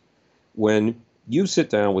contracts. When you sit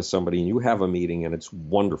down with somebody and you have a meeting and it's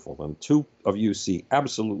wonderful, and two of you see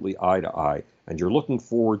absolutely eye to eye, and you're looking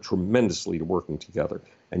forward tremendously to working together,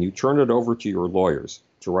 and you turn it over to your lawyers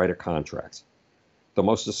to write a contract, the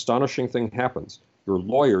most astonishing thing happens. Your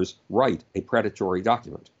lawyers write a predatory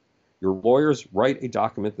document. Your lawyers write a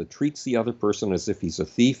document that treats the other person as if he's a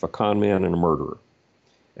thief, a con man, and a murderer.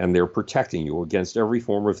 And they're protecting you against every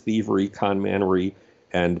form of thievery, conmanery,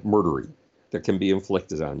 and murdery that can be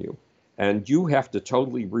inflicted on you. And you have to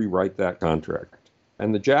totally rewrite that contract.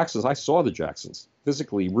 And the Jacksons, I saw the Jacksons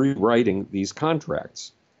physically rewriting these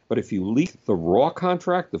contracts. But if you leak the raw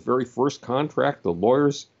contract, the very first contract the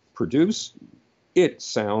lawyers produce, it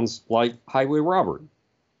sounds like highway robbery.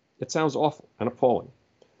 It sounds awful and appalling.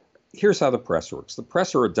 Here's how the press works. The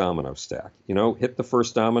press are a domino stack. You know, hit the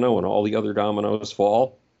first domino and all the other dominoes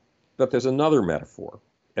fall. But there's another metaphor,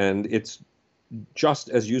 and it's just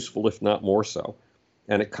as useful, if not more so.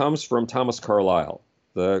 And it comes from Thomas Carlyle,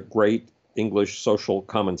 the great English social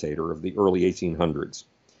commentator of the early 1800s.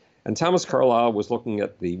 And Thomas Carlyle was looking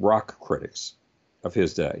at the rock critics of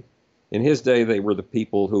his day. In his day, they were the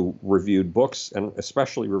people who reviewed books and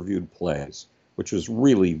especially reviewed plays, which was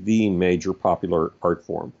really the major popular art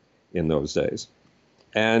form in those days.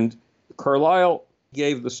 And Carlyle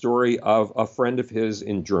gave the story of a friend of his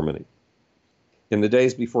in Germany, in the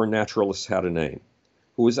days before naturalists had a name,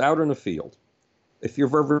 who was out in a field. If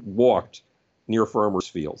you've ever walked near farmers'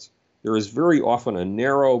 fields, there is very often a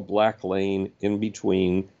narrow black lane in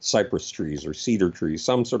between cypress trees or cedar trees,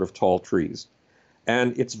 some sort of tall trees.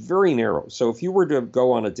 And it's very narrow. So if you were to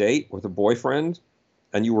go on a date with a boyfriend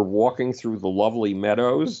and you were walking through the lovely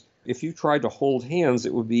meadows, if you tried to hold hands,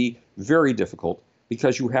 it would be very difficult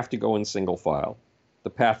because you have to go in single file. The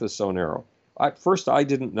path is so narrow. At first, I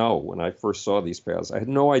didn't know when I first saw these paths. I had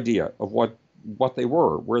no idea of what they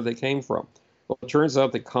were, where they came from. Well, it turns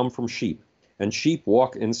out they come from sheep, and sheep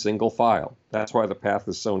walk in single file. That's why the path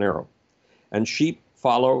is so narrow. And sheep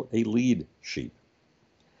follow a lead sheep.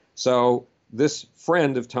 So this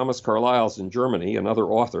friend of Thomas Carlyle's in Germany, another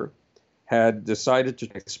author, had decided to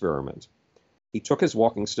experiment. He took his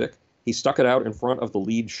walking stick, he stuck it out in front of the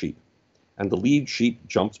lead sheep, and the lead sheep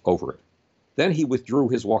jumped over it. Then he withdrew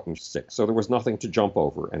his walking stick, so there was nothing to jump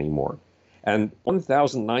over anymore. And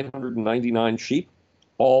 1,999 sheep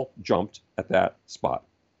all jumped at that spot.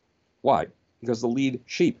 Why? Because the lead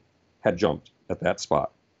sheep had jumped at that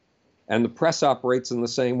spot. And the press operates in the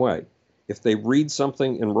same way. If they read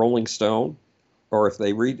something in Rolling Stone, or if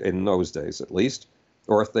they read, in those days at least,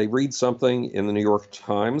 or if they read something in the New York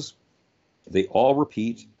Times, they all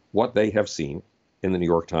repeat what they have seen in the New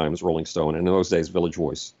York Times, Rolling Stone, and in those days, Village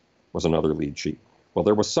Voice was another lead sheep. Well,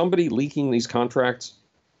 there was somebody leaking these contracts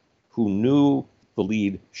who knew the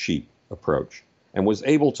lead sheep approach and was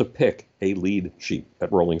able to pick a lead sheep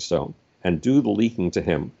at Rolling Stone and do the leaking to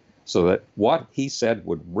him so that what he said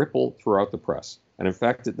would ripple throughout the press. And in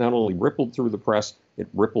fact, it not only rippled through the press, it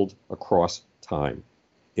rippled across time.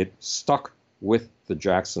 It stuck with the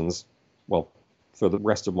Jacksons, well, for the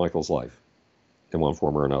rest of Michael's life in one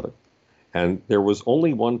form or another. And there was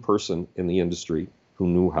only one person in the industry who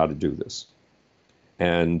knew how to do this.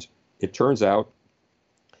 And it turns out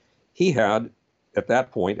he had, at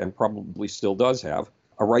that point, and probably still does have,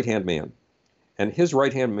 a right-hand man. And his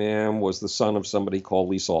right-hand man was the son of somebody called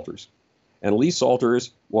Lee Salters. And Lee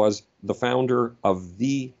Salters was the founder of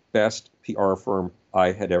the best PR firm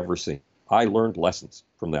I had ever seen. I learned lessons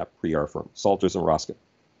from that PR firm, Salters and Roskin.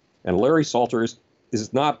 And Larry Salters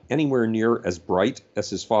is not anywhere near as bright as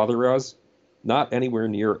his father was, not anywhere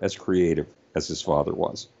near as creative as his father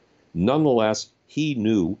was. Nonetheless, he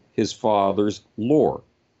knew his father's lore,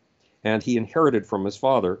 and he inherited from his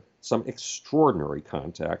father some extraordinary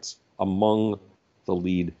contacts among the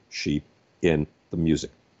lead sheep in the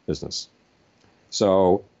music business.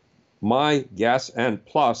 So my guess, and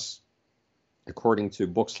plus, according to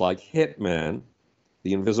books like Hitman,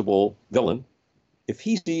 the invisible villain, if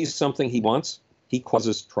he sees something he wants, he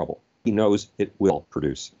causes trouble. He knows it will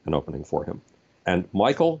produce an opening for him. And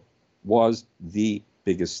Michael was the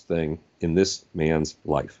biggest thing in this man's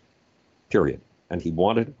life, period. And he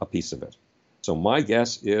wanted a piece of it. So my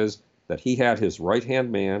guess is that he had his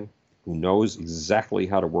right-hand man who knows exactly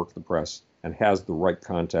how to work the press and has the right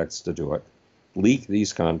contacts to do it, leak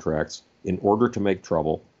these contracts in order to make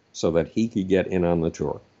trouble so that he could get in on the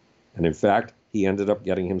tour. And in fact, he ended up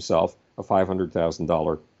getting himself a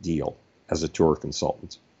 $500,000 deal as a tour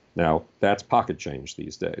consultant. Now, that's pocket change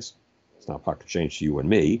these days. It's not pocket change to you and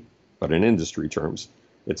me, but in industry terms,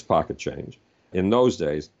 it's pocket change. In those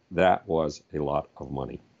days, that was a lot of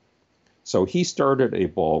money. So he started a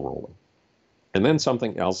ball rolling. And then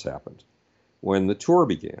something else happened. When the tour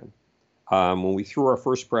began, when we threw our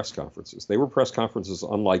first press conferences, they were press conferences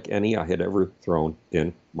unlike any I had ever thrown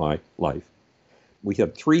in my life. We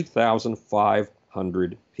had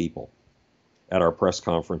 3,500 people at our press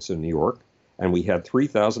conference in New York, and we had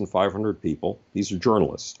 3,500 people, these are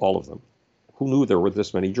journalists, all of them. Who knew there were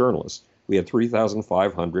this many journalists? We had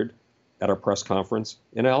 3,500 at our press conference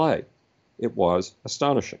in LA. It was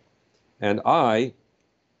astonishing. And I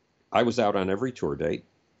was out on every tour date,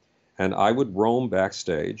 and I would roam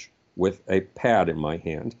backstage with a pad in my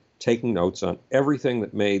hand, taking notes on everything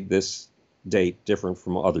that made this date different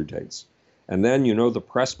from other dates. And then, you know, the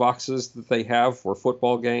press boxes that they have for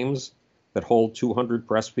football games that hold 200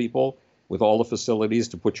 press people with all the facilities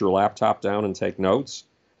to put your laptop down and take notes?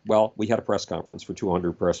 Well, we had a press conference for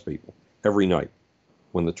 200 press people every night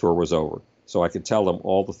when the tour was over. So I could tell them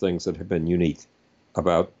all the things that had been unique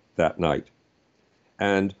about that night.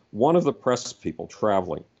 And one of the press people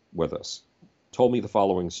traveling with us told me the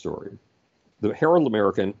following story. The Herald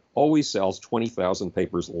American always sells 20,000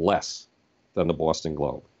 papers less than the Boston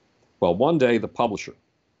Globe. Well, one day the publisher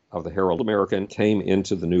of the Herald American came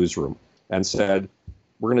into the newsroom and said,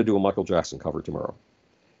 we're going to do a Michael Jackson cover tomorrow.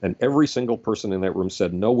 And every single person in that room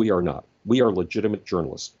said, no, we are not. We are legitimate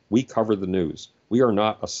journalists. We cover the news. We are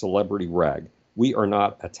not a celebrity rag. We are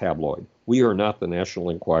not a tabloid. We are not the National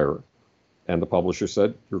Enquirer. And the publisher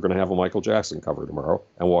said, you're going to have a Michael Jackson cover tomorrow,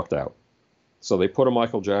 and walked out. So they put a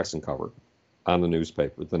Michael Jackson cover on the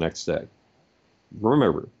newspaper the next day.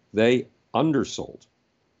 Remember, they undersold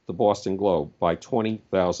the Boston Globe by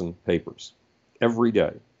 20,000 papers every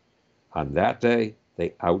day. On that day, they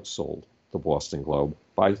outsold the Boston Globe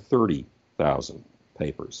by 30,000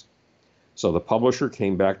 papers. So the publisher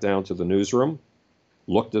came back down to the newsroom,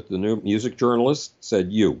 looked at the new music journalist,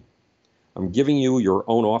 said, I'm giving you your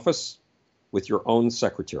own office with your own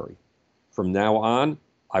secretary. From now on,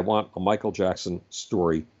 I want a Michael Jackson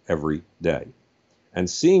story every day. And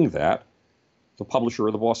seeing that, the publisher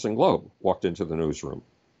of the Boston Globe walked into the newsroom,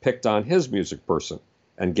 picked on his music person,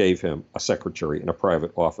 and gave him a secretary in a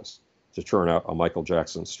private office to churn out a Michael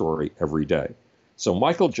Jackson story every day. So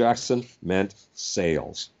Michael Jackson meant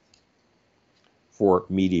sales for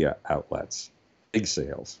media outlets, big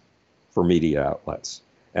sales for media outlets.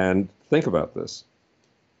 And think about this.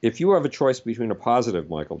 If you have a choice between a positive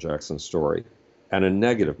Michael Jackson story and a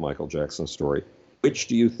negative Michael Jackson story, which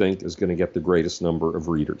do you think is going to get the greatest number of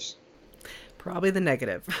readers? Probably the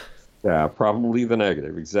negative. Yeah, probably the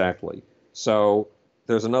negative, exactly. So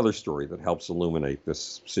there's another story that helps illuminate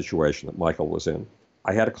this situation that Michael was in.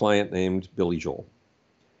 I had a client named Billy Joel.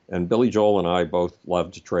 And Billy Joel and I both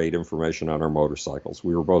loved to trade information on our motorcycles.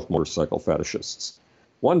 We were both motorcycle fetishists.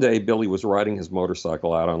 One day, Billy was riding his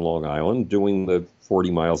motorcycle out on Long Island, doing the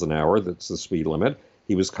 40 miles an hour, that's the speed limit.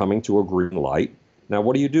 He was coming to a green light. Now,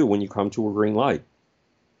 what do you do when you come to a green light?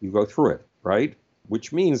 You go through it, right?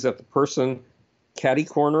 Which means that the person catty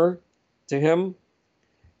corner to him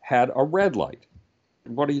had a red light.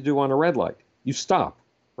 What do you do on a red light? You stop,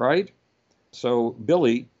 right? So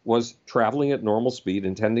Billy was traveling at normal speed,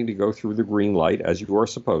 intending to go through the green light as you are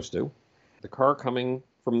supposed to. The car coming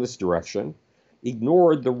from this direction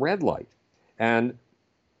ignored the red light and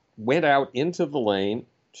went out into the lane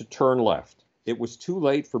to turn left. It was too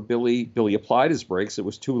late for Billy. Billy applied his brakes. It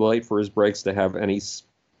was too late for his brakes to have any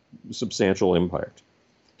substantial impact.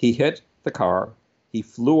 He hit the car. He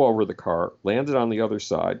flew over the car, landed on the other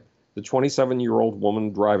side. The 27-year-old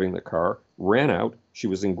woman driving the car ran out. She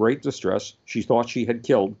was in great distress. She thought she had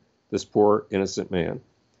killed this poor innocent man.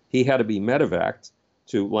 He had to be medevaced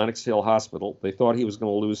to Lenox Hill Hospital. They thought he was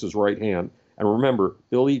going to lose his right hand. And remember,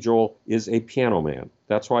 Billy Joel is a piano man.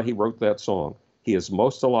 That's why he wrote that song. He is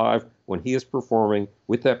most alive when he is performing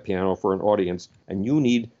with that piano for an audience, and you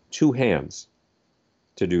need two hands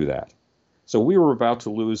to do that. So we were about to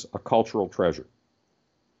lose a cultural treasure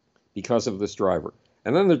because of this driver.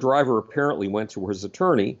 And then the driver apparently went to his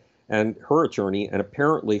attorney and her attorney, and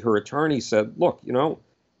apparently her attorney said, look, you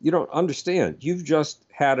don't understand. You've just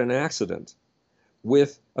had an accident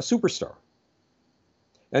with a superstar.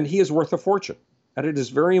 And he is worth a fortune. And it is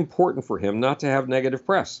very important for him not to have negative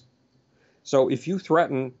press. So if you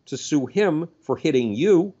threaten to sue him for hitting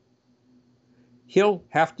you, he'll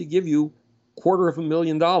have to give you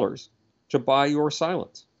 $250,000 to buy your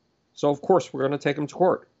silence. So, of course, we're going to take him to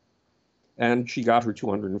court. And she got her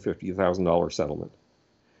 $250,000 settlement.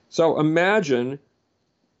 So imagine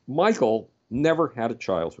Michael never had a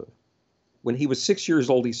childhood. When he was 6 years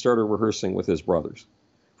old, he started rehearsing with his brothers.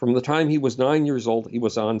 From the time he was 9 years old, he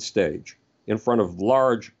was on stage in front of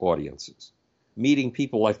large audiences, meeting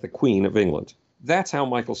people like the Queen of England. That's how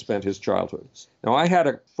Michael spent his childhood. Now, I had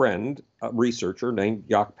a friend, a researcher named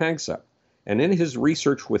Jaak Panksepp, and in his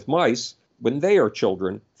research with mice, when they are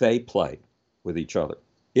children, they play with each other.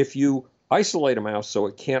 If you isolate a mouse so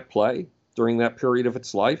it can't play during that period of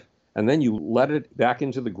its life, and then you let it back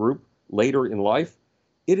into the group later in life,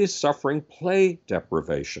 it is suffering play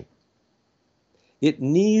deprivation. It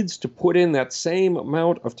needs to put in that same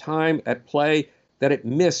amount of time at play that it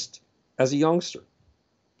missed as a youngster.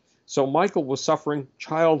 So Michael was suffering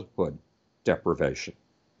childhood deprivation.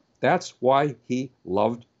 That's why he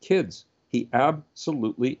loved kids. He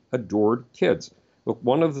absolutely adored kids. Look,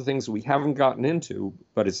 one of the things we haven't gotten into,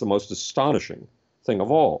 but it's the most astonishing thing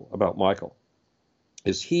of all about Michael,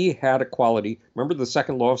 is he had a quality. Remember the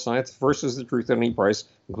second law of science? The first is the truth at any price,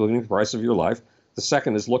 including the price of your life. The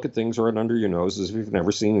second is look at things right under your nose as if you've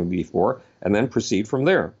never seen them before, and then proceed from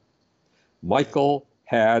there. Michael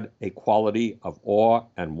had a quality of awe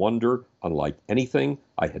and wonder unlike anything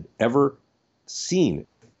I had ever seen.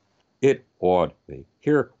 It awed me.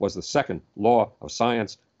 Here was the second law of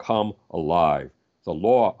science come alive. The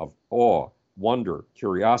law of awe, wonder,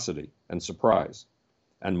 curiosity, and surprise.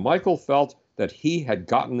 And Michael felt that he had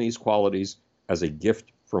gotten these qualities as a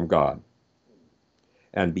gift from God.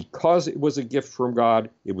 And because it was a gift from God,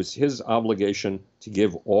 it was his obligation to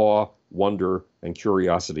give awe, wonder, and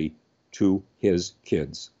curiosity to his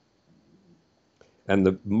kids. And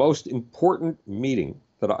the most important meeting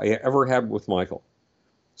that I ever had with Michael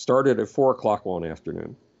started at 4 o'clock one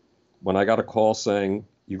afternoon when I got a call saying,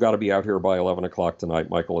 "You got to be out here by 11 o'clock tonight.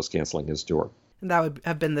 Michael is canceling his tour." And that would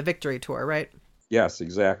have been the Victory Tour, right? Yes,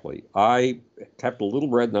 exactly. I kept a little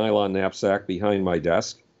red nylon knapsack behind my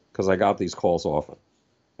desk because I got these calls often.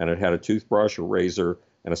 And it had a toothbrush, a razor,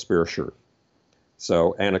 and a spare shirt.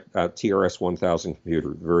 So, and a TRS-1000 computer,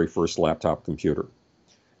 the very first laptop computer.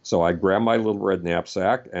 So I grabbed my little red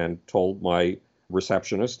knapsack and told my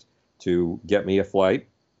receptionist to get me a flight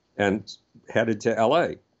and headed to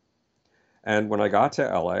LA. And when I got to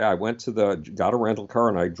LA, I got a rental car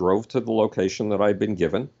and I drove to the location that I'd been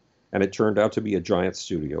given. And it turned out to be a giant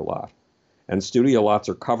studio lot. And studio lots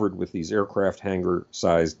are covered with these aircraft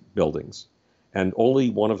hangar-sized buildings. And only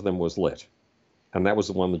one of them was lit. And that was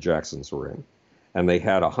the one the Jacksons were in. And they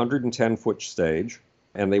had a 110-foot stage,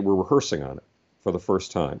 and they were rehearsing on it for the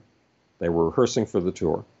first time. They were rehearsing for the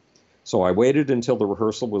tour. So I waited until the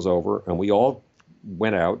rehearsal was over, and we all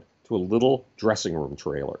went out to a little dressing room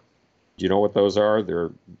trailer. Do you know what those are?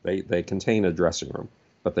 They contain a dressing room,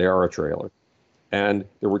 but they are a trailer. And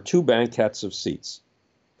there were 2 banquettes of seats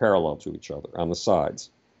parallel to each other on the sides.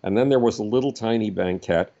 And then there was a little tiny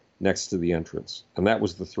banquette next to the entrance, and that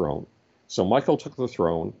was the throne. So Michael took the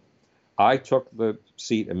throne. I took the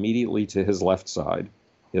seat immediately to his left side,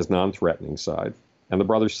 his non-threatening side, and the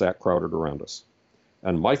brothers sat crowded around us.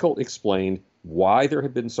 And Michael explained why there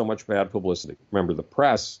had been so much bad publicity. Remember, the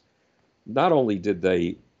press, not only did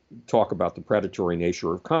they talk about the predatory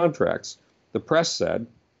nature of contracts, the press said,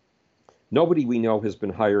 nobody we know has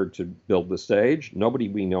been hired to build the stage. Nobody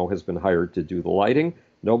we know has been hired to do the lighting.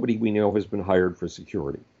 Nobody we know has been hired for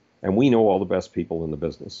security. And we know all the best people in the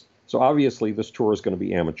business. So obviously this tour is going to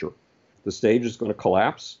be amateur. The stage is going to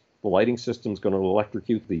collapse. The lighting system is going to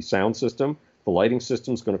electrocute the sound system. The lighting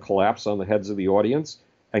system is going to collapse on the heads of the audience.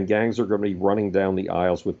 And gangs are going to be running down the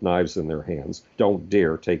aisles with knives in their hands. Don't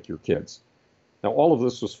dare take your kids. Now, all of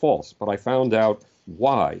this was false, but I found out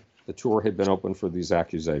why the tour had been open for these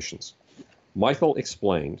accusations. Michael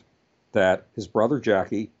explained that his brother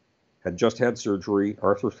Jackie had just had surgery,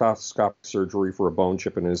 arthroscopic surgery for a bone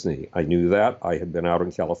chip in his knee. I knew that. I had been out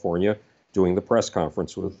in California doing the press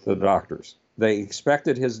conference with the doctors. They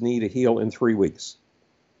expected his knee to heal in 3 weeks.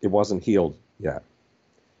 It wasn't healed yet.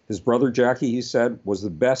 His brother Jackie, he said, was the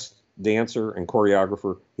best dancer and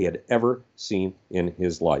choreographer he had ever seen in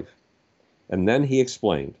his life. And then he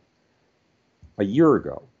explained, a year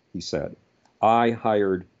ago, he said, I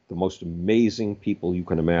hired the most amazing people you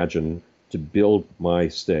can imagine to build my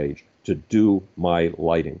stage, to do my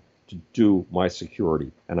lighting, to do my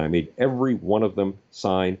security. And I made every one of them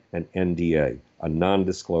sign an NDA, a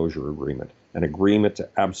non-disclosure agreement, an agreement to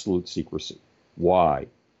absolute secrecy. Why?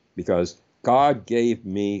 Because God gave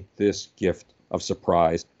me this gift of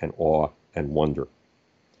surprise and awe and wonder.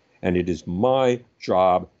 And it is my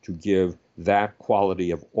job to give that quality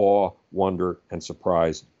of awe, wonder, and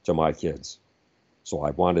surprise to my kids. So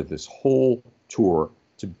I wanted this whole tour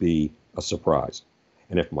to be a surprise.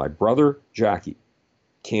 And if my brother Jackie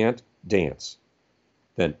can't dance,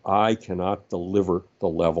 then I cannot deliver the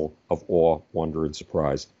level of awe, wonder, and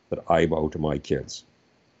surprise that I owe to my kids.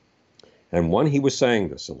 And when he was saying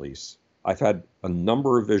this, Elise, I've had a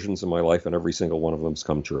number of visions in my life, and every single one of them's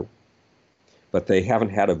come true. But they haven't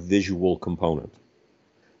had a visual component.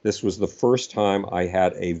 This was the first time I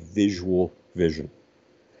had a visual vision.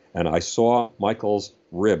 And I saw Michael's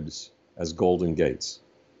ribs as golden gates.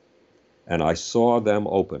 And I saw them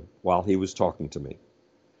open while he was talking to me.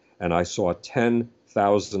 And I saw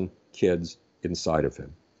 10,000 kids inside of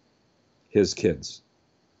him. His kids.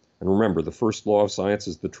 And remember, the first law of science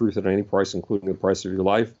is the truth at any price, including the price of your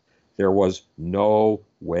life. There was no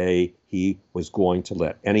way he was going to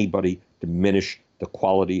let anybody diminish the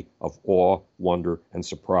quality of awe, wonder, and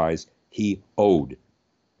surprise he owed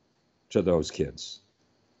to those kids.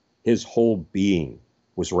 His whole being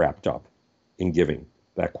was wrapped up in giving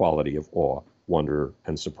that quality of awe, wonder,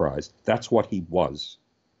 and surprise. That's what he was.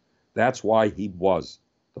 That's why he was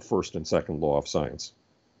the first and second law of science.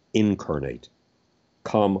 Incarnate.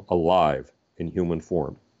 Come alive in human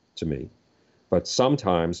form to me. But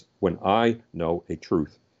sometimes when I know a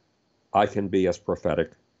truth, I can be as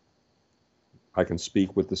prophetic. I can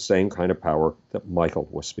speak with the same kind of power that Michael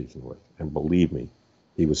was speaking with. And believe me,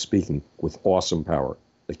 he was speaking with awesome power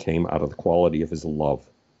that came out of the quality of his love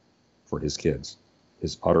for his kids,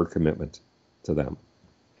 his utter commitment to them.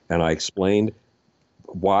 And I explained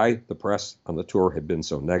why the press on the tour had been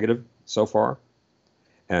so negative so far,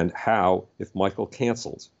 and how, if Michael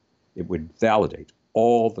canceled, it would validate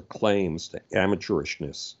all the claims to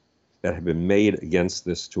amateurishness that have been made against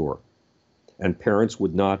this tour. And parents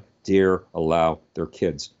would not dare allow their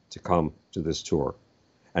kids to come to this tour.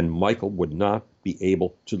 And Michael would not be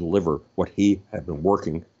able to deliver what he had been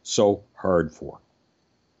working so hard for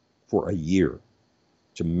a year,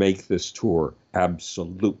 to make this tour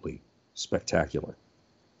absolutely spectacular.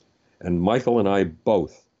 And Michael and I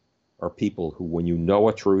both are people who, when you know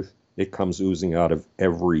a truth, it comes oozing out of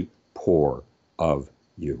every pore of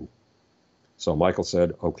you. So Michael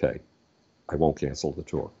said, okay, I won't cancel the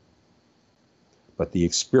tour. But the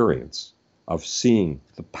experience of seeing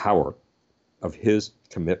the power of his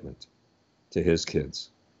commitment to his kids,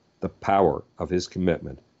 the power of his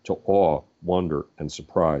commitment to awe, wonder, and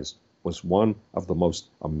surprise was one of the most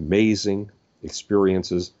amazing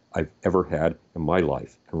experiences I've ever had in my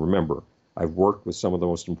life. And remember, I've worked with some of the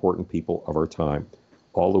most important people of our time,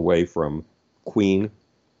 all the way from Queen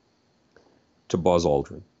to Buzz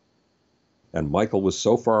Aldrin. And Michael was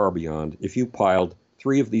so far beyond. If you piled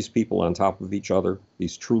 3 of these people on top of each other,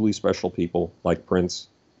 these truly special people like Prince,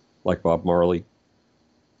 like Bob Marley,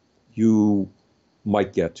 you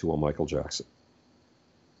might get to a Michael Jackson.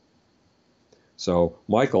 So,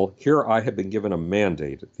 Michael, here I had been given a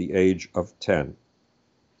mandate at the age of 10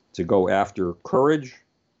 to go after courage,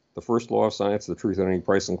 the first law of science, the truth at any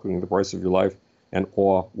price, including the price of your life, and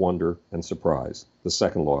awe, wonder, and surprise, the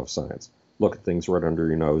second law of science. Look at things right under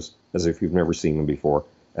your nose as if you've never seen them before,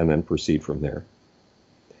 and then proceed from there.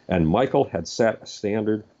 And Michael had set a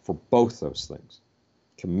standard for both those things.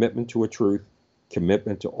 Commitment to a truth,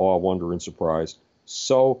 commitment to awe, wonder, and surprise,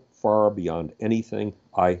 so far beyond anything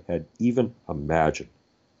I had even imagined,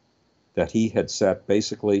 that he had set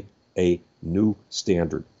basically a new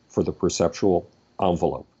standard for the perceptual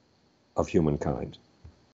envelope of humankind.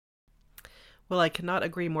 Well, I cannot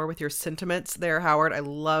agree more with your sentiments there, Howard. I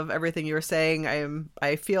love everything you were saying.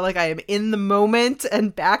 I feel like I am in the moment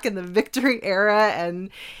and back in the Victory era and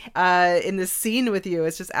in this scene with you.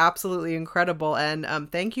 It's just absolutely incredible. And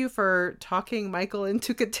thank you for talking Michael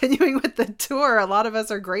into continuing with the tour. A lot of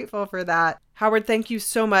us are grateful for that. Howard, thank you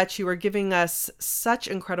so much. You are giving us such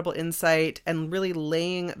incredible insight and really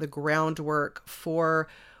laying the groundwork for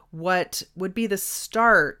what would be the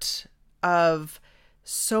start of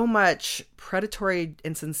so much predatory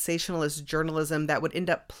and sensationalist journalism that would end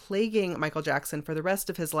up plaguing Michael Jackson for the rest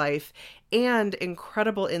of his life, and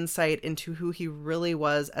incredible insight into who he really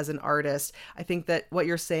was as an artist. I think that what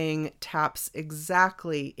you're saying taps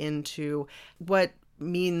exactly into what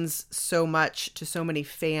means so much to so many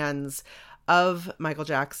fans of Michael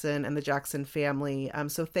Jackson and the Jackson family.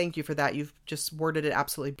 So thank you for that. You've just worded it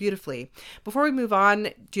absolutely beautifully. Before we move on,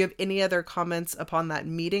 do you have any other comments upon that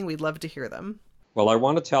meeting? We'd love to hear them. Well, I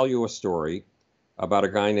want to tell you a story about a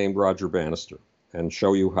guy named Roger Bannister and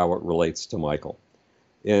show you how it relates to Michael.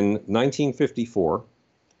 In 1954,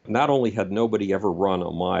 not only had nobody ever run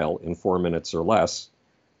a mile in 4 minutes or less,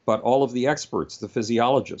 but all of the experts, the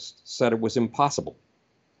physiologists, said it was impossible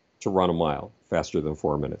to run a mile faster than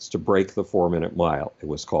 4 minutes, to break the 4-minute mile, it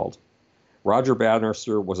was called. Roger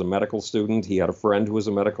Bannister was a medical student. He had a friend who was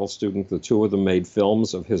a medical student. The two of them made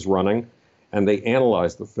films of his running, and they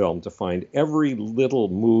analyzed the film to find every little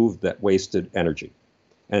move that wasted energy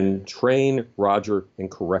and train Roger in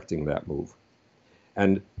correcting that move.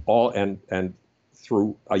 And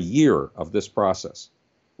through a year of this process,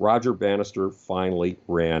 Roger Bannister finally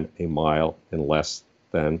ran a mile in less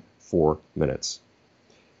than 4 minutes.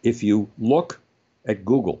 If you look at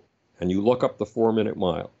Google and you look up the 4-minute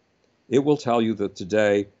mile, it will tell you that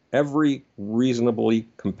today every reasonably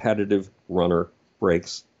competitive runner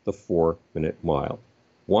breaks the 4-minute mile.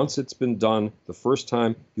 Once it's been done the first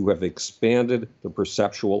time, you have expanded the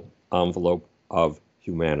perceptual envelope of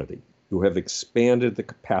humanity. You have expanded the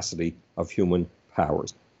capacity of human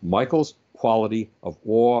powers. Michael's quality of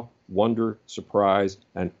awe, wonder, surprise,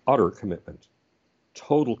 and utter commitment,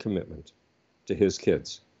 total commitment to his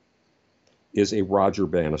kids is a Roger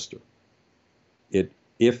Bannister.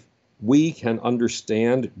 If we can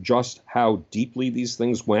understand just how deeply these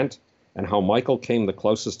things went, and how Michael came the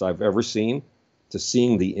closest I've ever seen to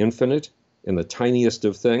seeing the infinite in the tiniest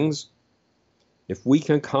of things, if we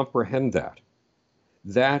can comprehend that,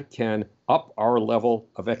 that can up our level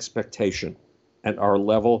of expectation and our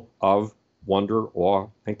level of wonder, awe,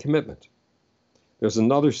 and commitment. There's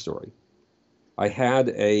another story. I had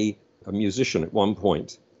a musician at one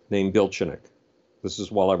point named Bill Chinick, This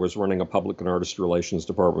is while I was running a public and artist relations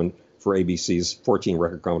department for ABC's 14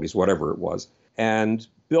 record companies, whatever it was. And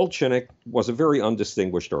Bill Chinnock was a very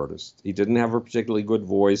undistinguished artist. He didn't have a particularly good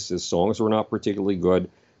voice. His songs were not particularly good,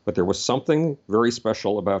 but there was something very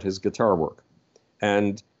special about his guitar work.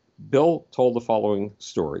 And Bill told the following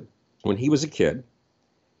story. When he was a kid,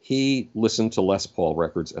 he listened to Les Paul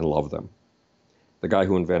records and loved them, the guy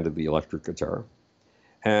who invented the electric guitar.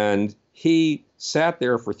 And he sat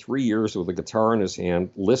there for 3 years with a guitar in his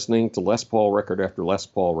hand, listening to Les Paul record after Les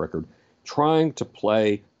Paul record, trying to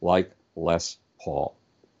play like Les Paul.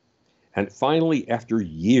 And finally, after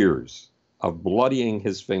years of bloodying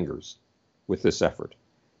his fingers with this effort,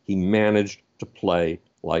 he managed to play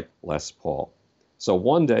like Les Paul. So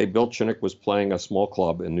one day, Bill Chinnock was playing a small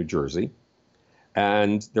club in New Jersey,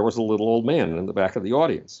 and there was a little old man in the back of the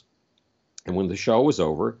audience. And when the show was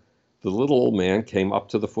over, the little old man came up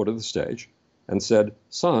to the foot of the stage and said,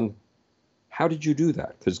 "Son, how did you do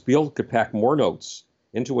that?" Because Bill could pack more notes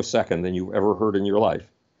into a second than you've ever heard in your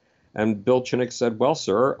life. And Bill Chinnock said, "Well,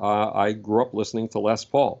 sir, I grew up listening to Les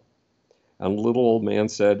Paul." And the little old man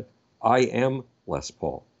said, "I am Les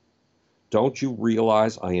Paul. Don't you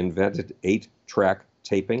realize I invented 8-track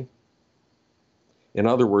taping?" In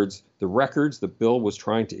other words, the records that Bill was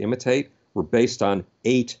trying to imitate were based on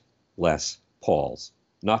 8 Les Pauls,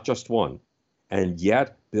 not just one. And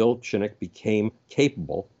yet, Bill Chinnock became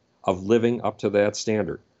capable of living up to that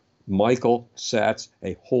standard. Michael sets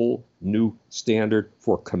a whole new standard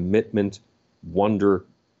for commitment, wonder,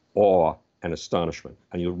 awe, and astonishment.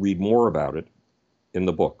 And you'll read more about it in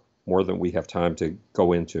the book, more than we have time to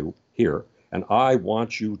go into here. And I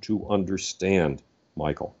want you to understand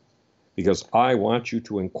Michael, because I want you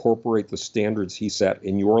to incorporate the standards he set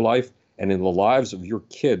in your life and in the lives of your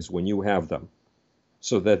kids when you have them,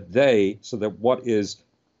 so that what is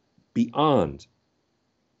beyond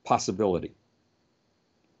possibility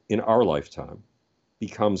in our lifetime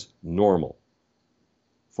becomes normal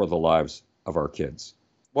for the lives of our kids.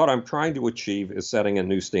 What I'm trying to achieve is setting a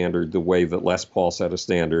new standard the way that Les Paul set a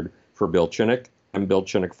standard for Bill Chinnock, and Bill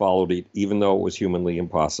Chinnock followed it even though it was humanly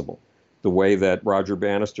impossible. The way that Roger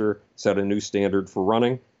Bannister set a new standard for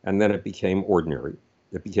running, and then it became ordinary.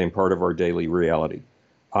 It became part of our daily reality.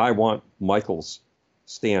 I want Michael's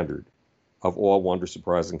standard of awe, wonder,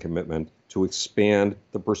 surprise, and commitment to expand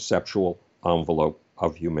the perceptual envelope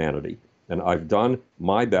of humanity. And I've done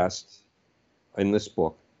my best in this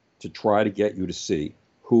book to try to get you to see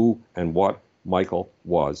who and what Michael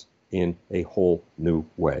was in a whole new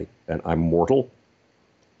way. And I'm mortal,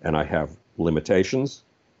 and I have limitations,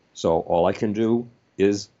 so all I can do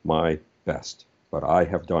is my best. But I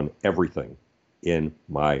have done everything in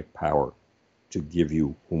my power to give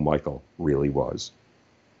you who Michael really was.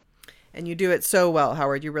 And you do it so well,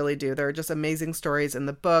 Howard. You really do. There are just amazing stories in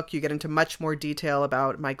the book. You get into much more detail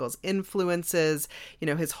about Michael's influences,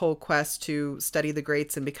 his whole quest to study the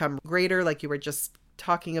greats and become greater, like you were just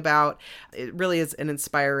talking about. It really is an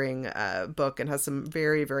inspiring book and has some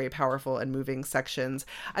very, very powerful and moving sections.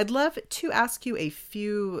 I'd love to ask you a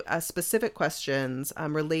few specific questions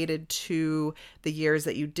related to the years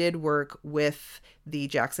that you did work with the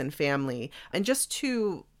Jackson family. And just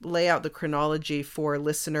to lay out the chronology for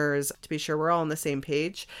listeners to be sure we're all on the same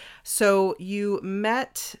page. So you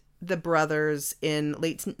met the brothers in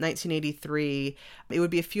late 1983. It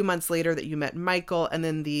would be a few months later that you met Michael, and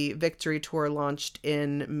then the Victory Tour launched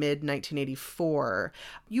in mid-1984.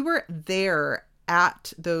 You were there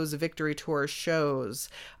at those Victory Tour shows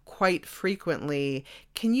quite frequently.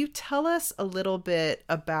 Can you tell us a little bit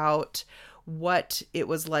about what it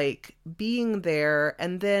was like being there?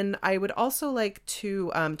 And then I would also like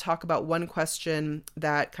to talk about one question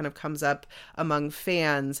that kind of comes up among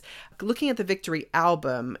fans. Looking at the Victory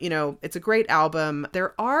album, it's a great album.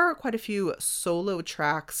 There are quite a few solo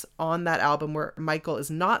tracks on that album where Michael is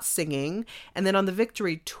not singing. And then on the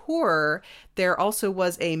Victory Tour, there also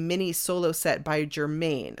was a mini solo set by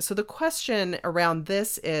Jermaine. So the question around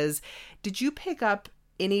this is, did you pick up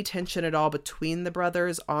any tension at all between the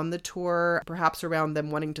brothers on the tour, perhaps around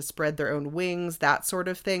them wanting to spread their own wings, that sort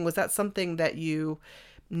of thing? Was that something that you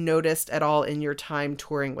noticed at all in your time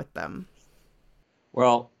touring with them?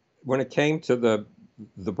 Well, when it came to the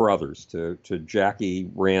brothers, to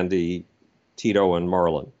Jackie, Randy, Tito, and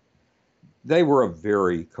Marlon, they were a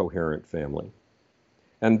very coherent family.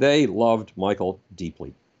 And they loved Michael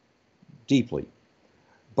deeply, deeply.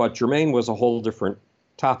 But Jermaine was a whole different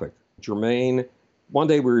topic. Jermaine, one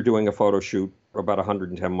day we were doing a photo shoot about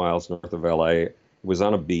 110 miles north of LA. It was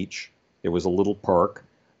on a beach. It was a little park.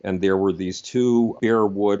 And there were these 2 bare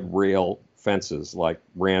wood rail fences, like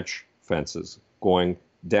ranch fences, going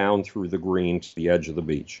down through the green to the edge of the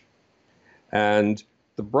beach. And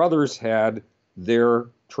the brothers had their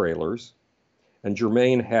trailers, and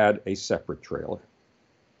Jermaine had a separate trailer.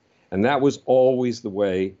 And that was always the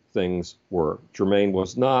way things were. Jermaine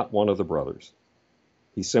was not one of the brothers.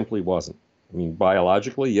 He simply wasn't. I mean,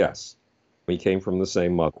 biologically, yes. He came from the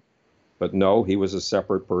same mother. But no, he was a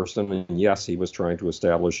separate person. And yes, he was trying to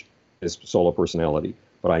establish his solo personality.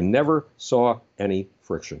 But I never saw any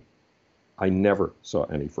friction. I never saw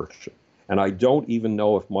any friction. And I don't even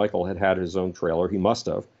know if Michael had had his own trailer. He must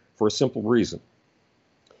have, for a simple reason.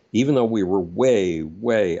 Even though we were way,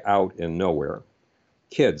 way out in nowhere,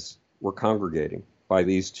 kids were congregating by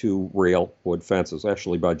these two rail wood fences,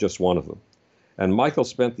 actually by just one of them. And Michael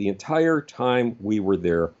spent the entire time we were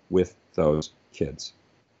there with those kids.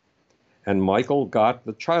 And Michael got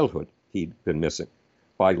the childhood he'd been missing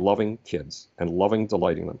by loving kids and loving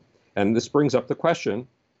delighting them. And this brings up the question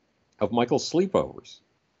of Michael's sleepovers.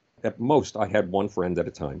 At most, I had one friend at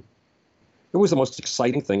a time. It was the most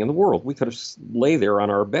exciting thing in the world. We could have lay there on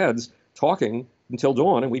our beds talking until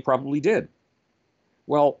dawn, and we probably did.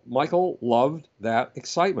 Well, Michael loved that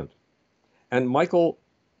excitement. And Michael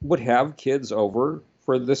would have kids over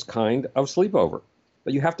for this kind of sleepover.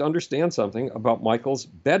 But you have to understand something about Michael's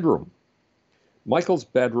bedroom. Michael's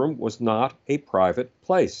bedroom was not a private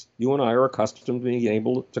place. You and I are accustomed to being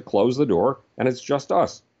able to close the door, and it's just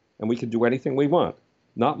us, and we can do anything we want.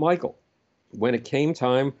 Not Michael. When it came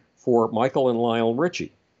time for Michael and Lionel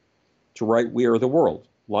Richie to write We Are the World,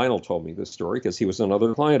 Lionel told me this story because he was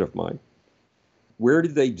another client of mine. Where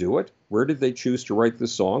did they do it? Where did they choose to write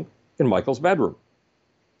this song? In Michael's bedroom,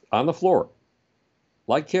 on the floor,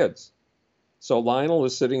 like kids. So Lionel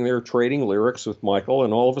is sitting there trading lyrics with Michael,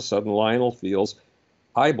 and all of a sudden Lionel feels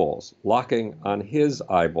eyeballs locking on his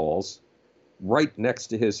eyeballs right next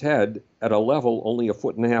to his head at a level only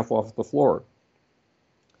 1.5 feet off the floor.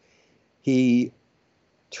 He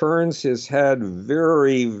turns his head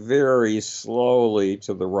very, very slowly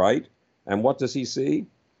to the right, and what does he see?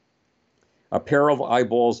 A pair of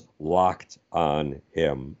eyeballs locked on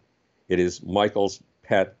him. It is Michael's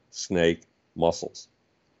pet snake, Muscles.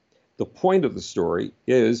 The point of the story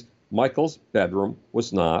is Michael's bedroom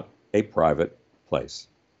was not a private place.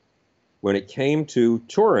 When it came to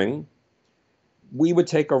touring, we would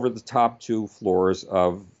take over the top 2 floors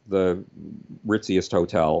of the ritziest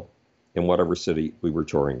hotel in whatever city we were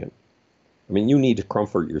touring in. I mean, you need to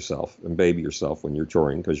comfort yourself and baby yourself when you're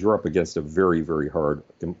touring because you're up against a very, very hard,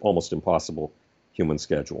 almost impossible human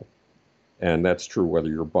schedule. And that's true whether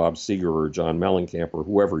you're Bob Seger or John Mellencamp or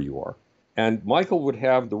whoever you are. And Michael would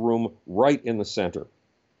have the room right in the center,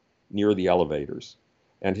 near the elevators.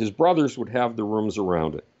 And his brothers would have the rooms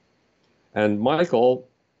around it. And Michael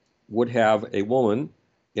would have a woman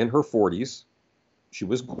in her 40s. She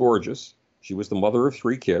was gorgeous. She was the mother of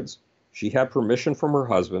 3 kids. She had permission from her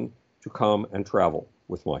husband to come and travel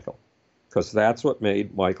with Michael, because that's what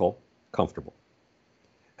made Michael comfortable.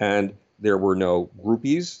 And there were no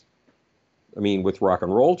groupies. I mean, with rock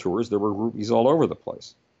and roll tours, there were groupies all over the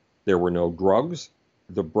place. There were no drugs.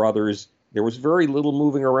 The brothers, there was very little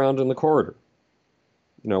moving around in the corridor.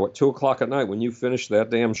 You know, at 2 o'clock at night, when you finish that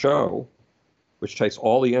damn show, which takes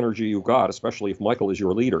all the energy you've got, especially if Michael is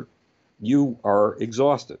your leader, you are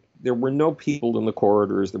exhausted. There were no people in the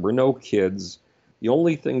corridors. There were no kids. The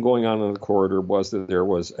only thing going on in the corridor was that there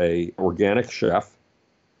was an organic chef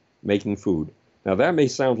making food. Now, that may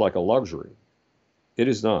sound like a luxury. It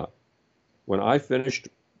is not. When I finished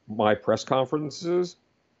my press conferences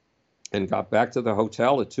and got back to the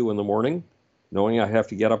hotel at 2 in the morning, knowing I have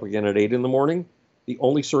to get up again at 8 in the morning, the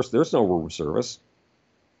only source, there's no room service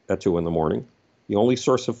at 2 in the morning. The only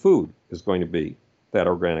source of food is going to be that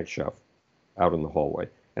organic chef out in the hallway.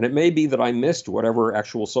 And it may be that I missed whatever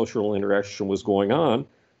actual social interaction was going on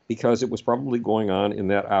because it was probably going on in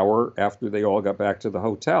that hour after they all got back to the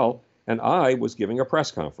hotel, and I was giving a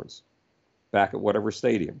press conference back at whatever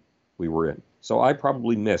stadium we were in. So I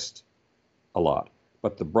probably missed a lot.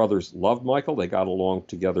 But the brothers loved Michael. They got along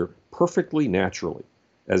together perfectly naturally,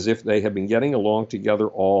 as if they had been getting along together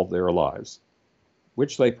all their lives,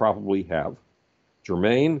 which they probably have.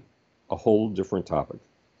 Jermaine, a whole different topic.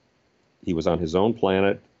 He was on his own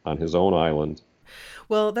planet, on his own island.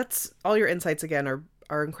 Well, that's all your insights again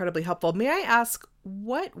are incredibly helpful. May I ask,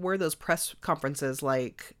 what were those press conferences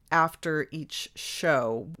like after each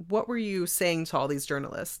show? What were you saying to all these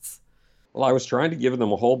journalists? Well, I was trying to give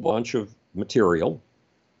them a whole bunch of material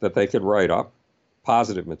that they could write up,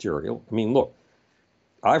 positive material. I mean, look,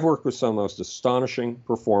 I've worked with some of the most astonishing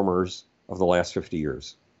performers of the last 50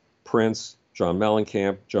 years. Prince, John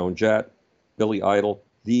Mellencamp, Joan Jett, Billy Idol.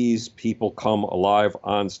 These people come alive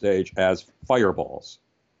on stage as fireballs.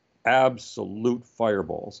 absolute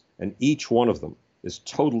fireballs, and each one of them is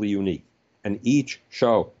totally unique, and each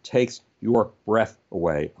show takes your breath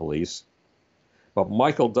away, Elise. But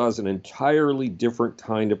Michael does an entirely different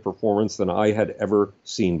kind of performance than I had ever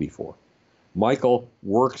seen before. Michael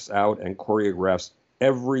works out and choreographs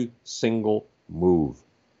every single move,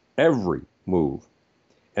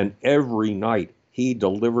 and every night he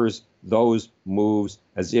delivers those moves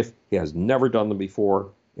as if he has never done them before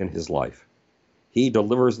in his life. He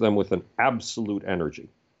delivers them with an absolute energy,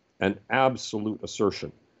 an absolute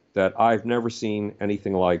assertion that I've never seen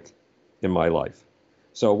anything like in my life.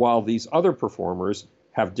 So while these other performers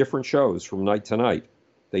have different shows from night to night,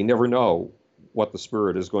 they never know what the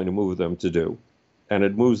spirit is going to move them to do. And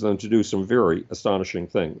it moves them to do some very astonishing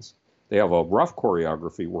things. They have a rough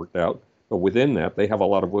choreography worked out, but within that, they have a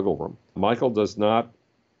lot of wiggle room. Michael does not,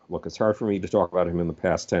 look, it's hard for me to talk about him in the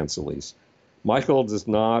past tense, Elise. Michael does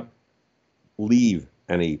not leave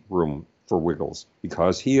any room for wiggles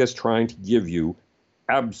because he is trying to give you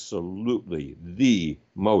absolutely the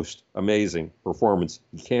most amazing performance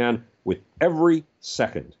he can with every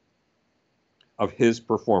second of his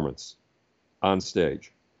performance on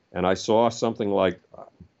stage. And I saw something like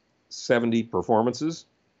 70 performances,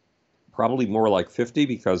 probably more like 50,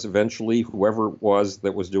 because eventually whoever it was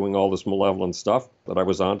that was doing all this malevolent stuff that I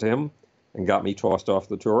was onto him and got me tossed off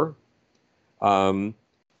the tour.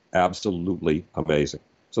 Absolutely amazing.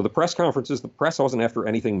 So the press conferences, the press wasn't after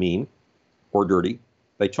anything mean or dirty.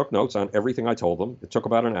 They took notes on everything I told them. It took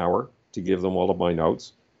about an hour to give them all of my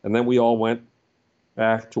notes. And then we all went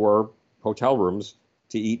back to our hotel rooms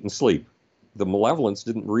to eat and sleep. The malevolence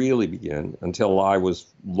didn't really begin until I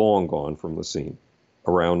was long gone from the scene,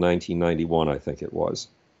 around 1991, I think it was,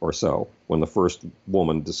 or so, when the first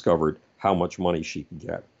woman discovered how much money she could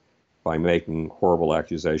get by making horrible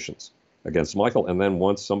accusations against Michael. And then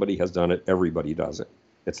once somebody has done it, everybody does it.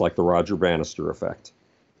 It's like the Roger Bannister effect.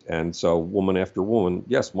 And so woman after woman,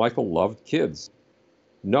 yes, Michael loved kids.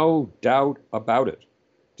 No doubt about it.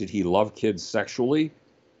 Did he love kids sexually?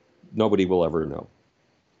 Nobody will ever know.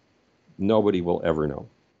 Nobody will ever know.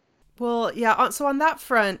 Well, yeah. So on that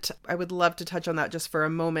front, I would love to touch on that just for a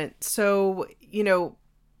moment. So,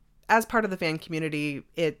 as part of the fan community,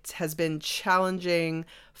 it has been challenging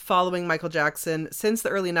following Michael Jackson since the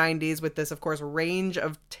early 90s with this, of course, range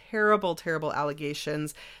of terrible, terrible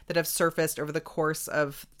allegations that have surfaced over the course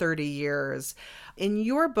of 30 years. In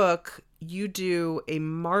your book, you do a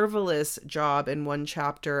marvelous job in one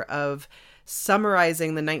chapter of summarizing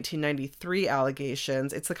the 1993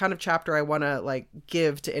 allegations. It's the kind of chapter I want to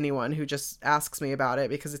give to anyone who just asks me about it,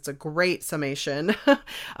 because it's a great summation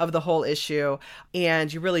of the whole issue.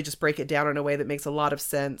 And you really just break it down in a way that makes a lot of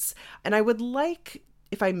sense. And I would like,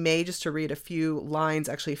 if I may, just to read a few lines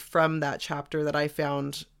actually from that chapter that I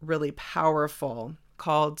found really powerful,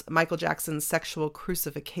 called Michael Jackson's Sexual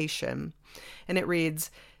Crucifixion. And it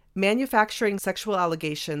reads, "Manufacturing sexual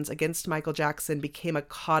allegations against Michael Jackson became a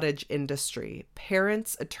cottage industry.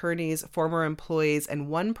 Parents, attorneys, former employees, and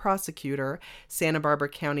one prosecutor, Santa Barbara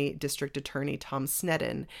County District Attorney Tom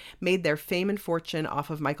Sneddon, made their fame and fortune off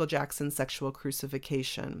of Michael Jackson's sexual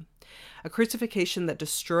crucifixion. A crucifixion that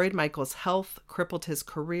destroyed Michael's health, crippled his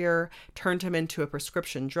career, turned him into a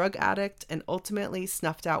prescription drug addict, and ultimately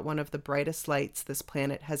snuffed out one of the brightest lights this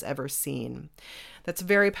planet has ever seen." That's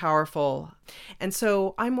very powerful. And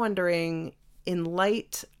so I'm wondering, in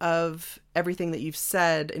light of everything that you've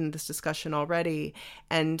said in this discussion already,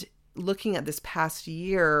 and looking at this past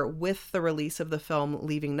year with the release of the film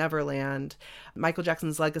Leaving Neverland, Michael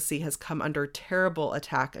Jackson's legacy has come under terrible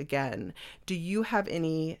attack again. Do you have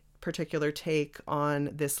any particular take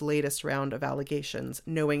on this latest round of allegations,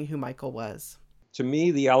 knowing who Michael was? To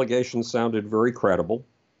me, the allegations sounded very credible.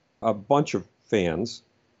 A bunch of fans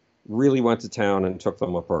really went to town and took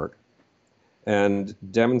them apart and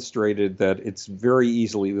demonstrated that it's very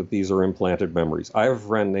easily that these are implanted memories. I have a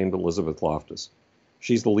friend named Elizabeth Loftus.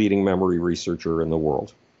 She's the leading memory researcher in the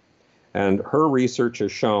world. And her research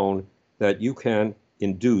has shown that you can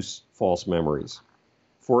induce false memories.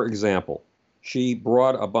 For example, she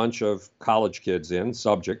brought a bunch of college kids in,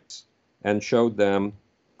 subjects, and showed them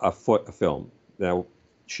a film. Now,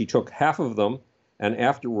 she took half of them, and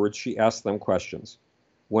afterwards she asked them questions.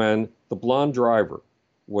 When the blonde driver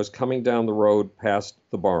was coming down the road past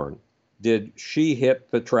the barn, did she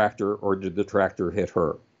hit the tractor or did the tractor hit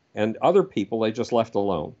her? And other people they just left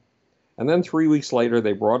alone. And then 3 weeks later,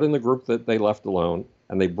 they brought in the group that they left alone,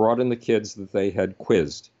 and they brought in the kids that they had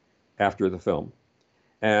quizzed after the film.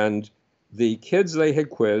 And the kids they had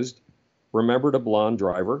quizzed remembered a blonde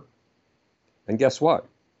driver. And guess what?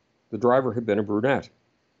 The driver had been a brunette.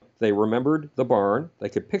 They remembered the barn. They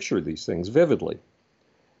could picture these things vividly.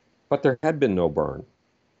 But there had been no burn.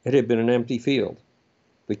 It had been an empty field.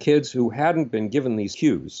 The kids who hadn't been given these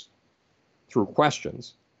cues through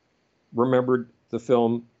questions remembered the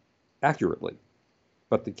film accurately.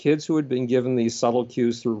 But the kids who had been given these subtle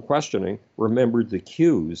cues through questioning remembered the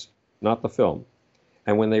cues, not the film.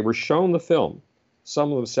 And when they were shown the film,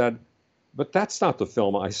 some of them said, "But that's not the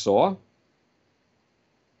film I saw."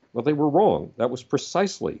 Well, they were wrong. That was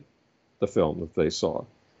precisely the film that they saw.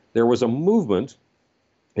 There was a movement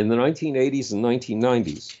in the 1980s and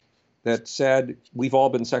 1990s that said, we've all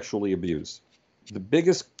been sexually abused. The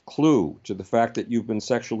biggest clue to the fact that you've been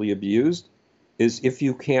sexually abused is if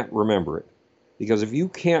you can't remember it. Because if you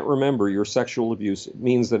can't remember your sexual abuse, it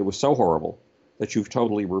means that it was so horrible that you've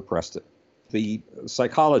totally repressed it. The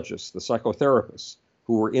psychologists, the psychotherapists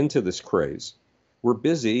who were into this craze were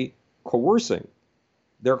busy coercing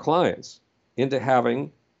their clients into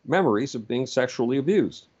having memories of being sexually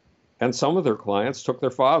abused. And some of their clients took their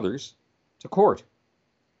fathers to court.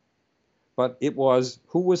 But it was,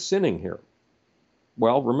 who was sinning here?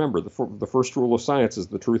 Well, remember, the first rule of science is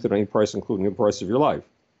the truth at any price, including the price of your life.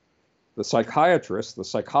 The psychiatrists, the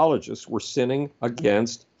psychologists were sinning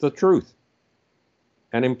against the truth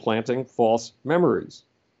and implanting false memories.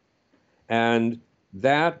 And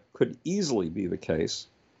that could easily be the case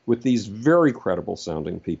with these very credible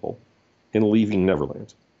sounding people in Leaving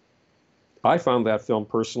Neverland. I found that film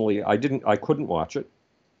personally, I couldn't watch it.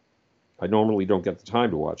 I normally don't get the time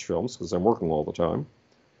to watch films because I'm working all the time.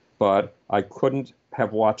 But I couldn't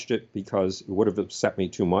have watched it because it would have upset me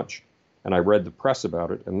too much. And I read the press about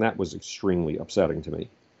it, and that was extremely upsetting to me.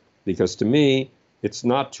 Because to me, it's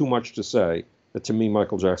not too much to say that to me,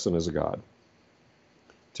 Michael Jackson is a god.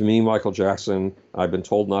 To me, Michael Jackson, I've been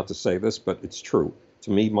told not to say this, but it's true. To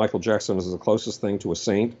me, Michael Jackson is the closest thing to a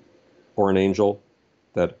saint or an angel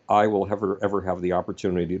that I will ever have the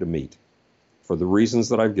opportunity to meet, for the reasons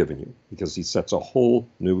that I've given you, because he sets a whole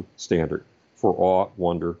new standard for awe,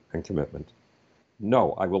 wonder, and commitment.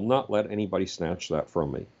 No, I will not let anybody snatch that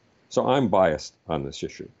from me. So I'm biased on this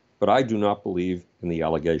issue, but I do not believe in the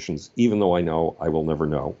allegations, even though I know I will never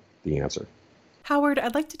know the answer. Howard,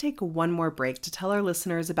 I'd like to take one more break to tell our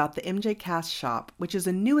listeners about the MJ Cast Shop, which is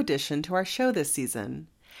a new addition to our show this season.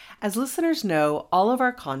 As listeners know, all of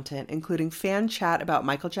our content, including fan chat about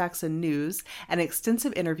Michael Jackson news and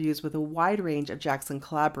extensive interviews with a wide range of Jackson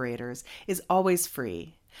collaborators, is always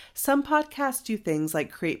free. Some podcasts do things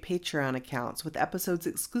like create Patreon accounts with episodes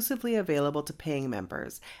exclusively available to paying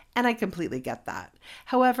members, and I completely get that.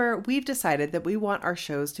 However, we've decided that we want our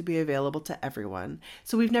shows to be available to everyone,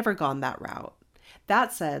 so we've never gone that route.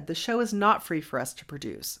 That said, the show is not free for us to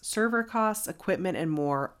produce. Server costs, equipment, and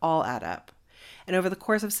more all add up. And over the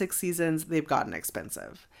course of 6 seasons, they've gotten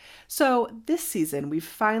expensive. So this season, we've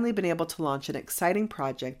finally been able to launch an exciting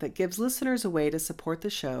project that gives listeners a way to support the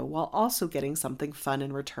show while also getting something fun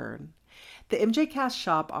in return. The MJ Cast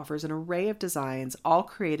Shop offers an array of designs, all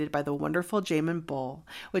created by the wonderful Jamin Bull,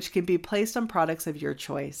 which can be placed on products of your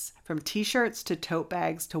choice, from t-shirts to tote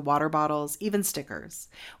bags to water bottles, even stickers.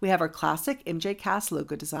 We have our classic MJ Cast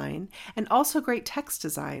logo design, and also great text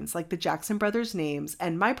designs like the Jackson Brothers' names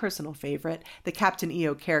and my personal favorite, the Captain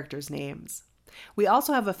EO characters' names. We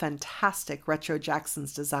also have a fantastic retro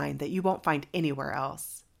Jacksons design that you won't find anywhere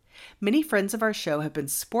else. Many friends of our show have been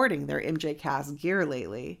sporting their MJ Cast gear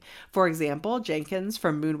lately. For example, Jenkins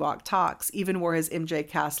from Moonwalk Talks even wore his MJ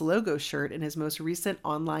Cast logo shirt in his most recent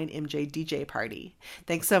online MJ DJ party.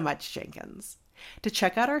 Thanks so much, Jenkins. To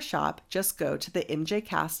check out our shop, just go to the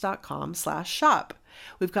mjcast.com/shop.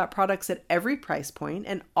 We've got products at every price point,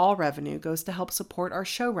 and all revenue goes to help support our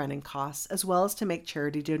show running costs as well as to make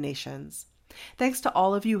charity donations. Thanks to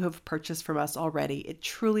all of you who have purchased from us already. It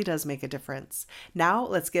truly does make a difference. Now,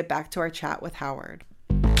 let's get back to our chat with Howard.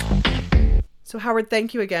 So, Howard,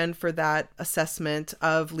 thank you again for that assessment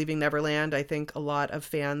of Leaving Neverland. I think a lot of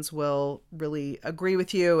fans will really agree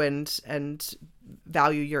with you and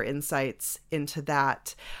value your insights into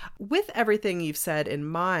that. With everything you've said in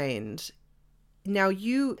mind, now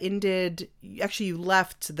you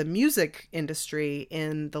left the music industry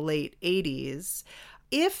in the late 80s.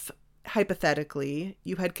 If hypothetically,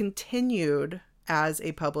 you had continued as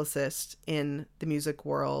a publicist in the music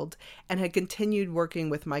world and had continued working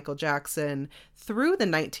with Michael Jackson through the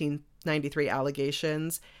 1993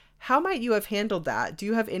 allegations, how might you have handled that? Do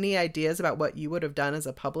you have any ideas about what you would have done as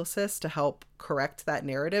a publicist to help correct that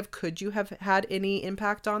narrative? Could you have had any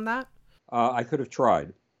impact on that? I could have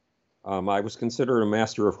tried. I was considered a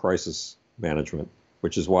master of crisis management,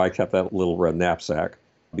 which is why I kept that little red knapsack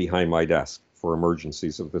behind my desk for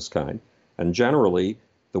emergencies of this kind. And generally,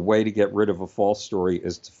 the way to get rid of a false story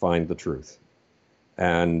is to find the truth.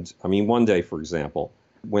 And I mean, one day, for example,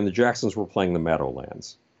 when the Jacksons were playing the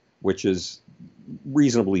Meadowlands, which is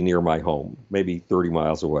reasonably near my home, maybe 30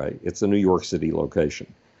 miles away. It's a New York City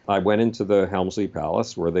location. I went into the Helmsley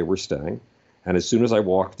Palace where they were staying, and as soon as I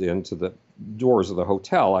walked into the doors of the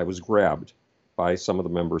hotel, I was grabbed by some of the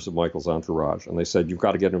members of Michael's entourage, and they said, "You've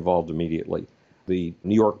got to get involved immediately. The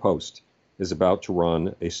New York Post is about to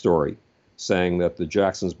run a story saying that the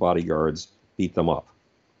Jacksons' bodyguards beat them up."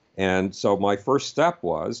 And so my first step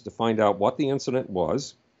was to find out what the incident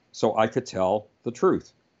was so I could tell the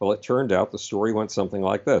truth. Well, it turned out the story went something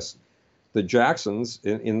like this. The Jacksons,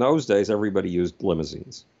 in those days, everybody used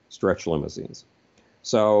limousines, stretch limousines.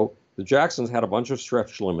 So the Jacksons had a bunch of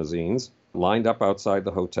stretch limousines lined up outside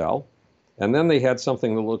the hotel, and then they had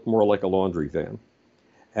something that looked more like a laundry van.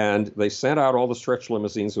 And they sent out all the stretch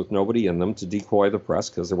limousines with nobody in them to decoy the press,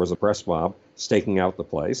 because there was a press mob staking out the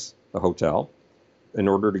place, the hotel, in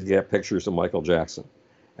order to get pictures of Michael Jackson.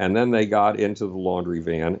 And then they got into the laundry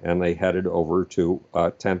van and they headed over to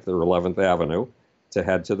 10th or 11th Avenue to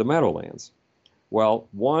head to the Meadowlands. Well,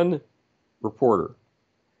 one reporter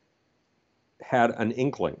had an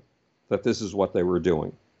inkling that this is what they were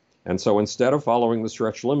doing. And so instead of following the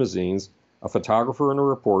stretch limousines, a photographer and a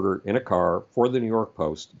reporter in a car for the New York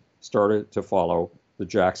Post started to follow the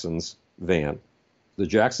Jacksons' van. The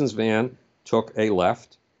Jacksons' van took a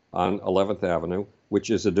left on 11th Avenue, which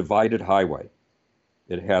is a divided highway.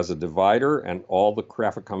 It has a divider, and all the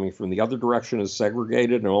traffic coming from the other direction is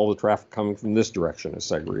segregated, and all the traffic coming from this direction is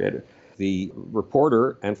segregated. The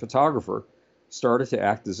reporter and photographer started to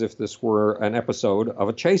act as if this were an episode of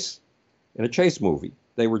a chase, in a chase movie.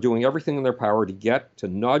 They were doing everything in their power to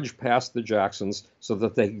nudge past the Jacksons so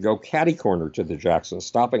that they could go catty-corner to the Jacksons,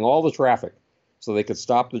 stopping all the traffic so they could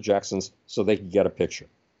stop the Jacksons so they could get a picture.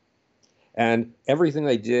 And everything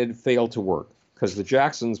they did failed to work, because the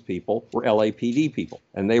Jacksons people were LAPD people,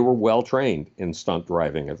 and they were well trained in stunt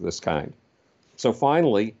driving of this kind. So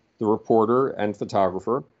finally, the reporter and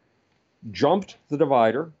photographer jumped the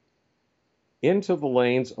divider into the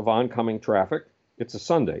lanes of oncoming traffic. It's a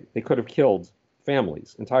Sunday. They could have killed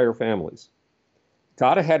families, entire families.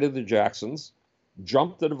 Got ahead of the Jacksons,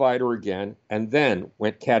 jumped the divider again, and then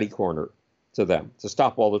went catty-corner to them to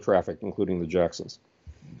stop all the traffic, including the Jacksons.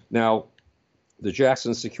 Now, the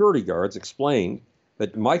Jackson security guards explained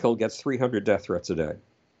that Michael gets 300 death threats a day.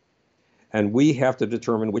 And we have to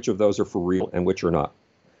determine which of those are for real and which are not.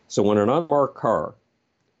 So when an unmarked car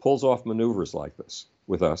pulls off maneuvers like this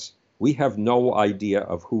with us, we have no idea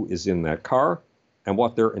of who is in that car and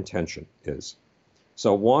what their intention is.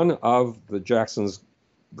 So one of the Jackson's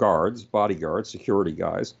guards, bodyguards, security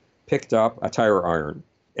guys, picked up a tire iron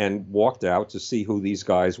and walked out to see who these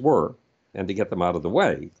guys were and to get them out of the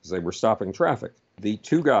way, because they were stopping traffic. The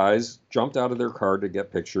two guys jumped out of their car to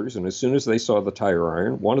get pictures, and as soon as they saw the tire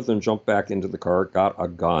iron, one of them jumped back into the car, got a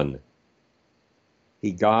gun.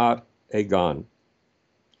 He got a gun.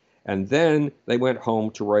 And then they went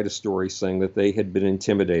home to write a story saying that they had been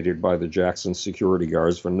intimidated by the Jackson security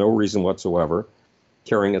guards for no reason whatsoever,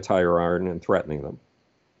 carrying a tire iron and threatening them.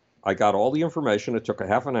 I got all the information. It took a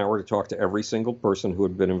half an hour to talk to every single person who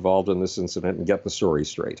had been involved in this incident and get the story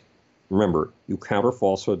straight. Remember, you counter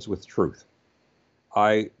falsehoods with truth.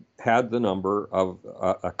 I had the number of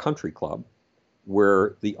a country club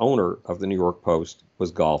where the owner of the New York Post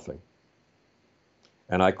was golfing.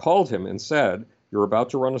 And I called him and said, "You're about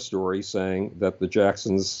to run a story saying that the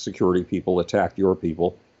Jackson's security people attacked your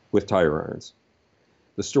people with tire irons.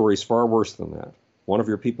 The story's far worse than that. One of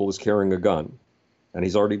your people is carrying a gun, and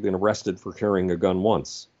he's already been arrested for carrying a gun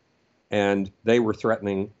once. And they were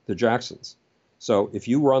threatening the Jacksons. So if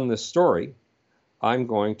you run this story, I'm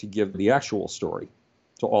going to give the actual story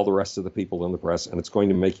to all the rest of the people in the press, and it's going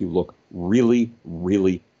to make you look really,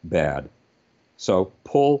 really bad. So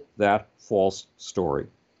pull that false story."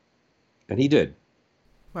 And he did.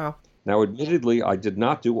 Wow. Now, admittedly, I did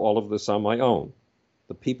not do all of this on my own.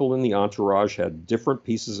 The people in the entourage had different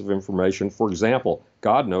pieces of information. For example,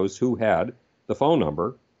 God knows who had the phone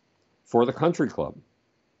number for the country club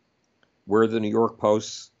where the New York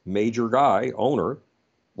Post's major guy, owner,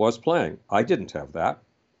 was playing. I didn't have that.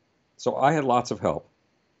 So I had lots of help.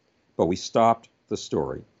 But we stopped the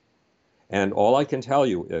story. And all I can tell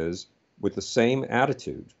you is, with the same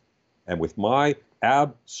attitude and with my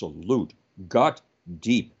absolute gut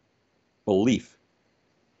deep belief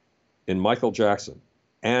in Michael Jackson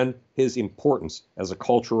and his importance as a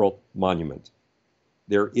cultural monument,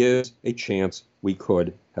 there is a chance we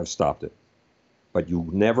could have stopped it. But you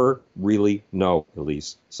never really know,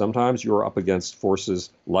 Elise. Sometimes you're up against forces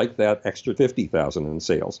like that extra 50,000 in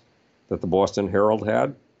sales that the Boston Herald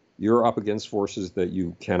had. You're up against forces that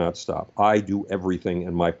you cannot stop. I do everything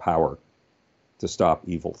in my power to stop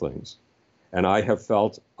evil things. And I have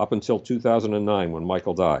felt up until 2009 when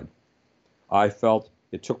Michael died, I felt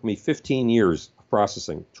it took me 15 years of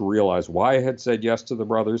processing to realize why I had said yes to the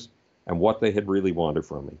brothers and what they had really wanted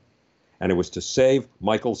from me. And it was to save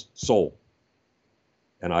Michael's soul.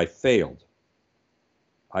 And I failed.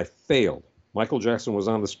 I failed. Michael Jackson was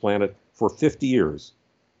on this planet for 50 years.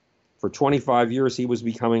 For 25 years, he was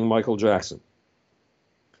becoming Michael Jackson.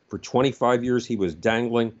 For 25 years, he was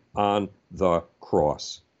dangling on the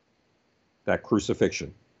cross. That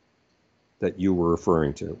crucifixion that you were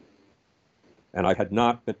referring to. And I had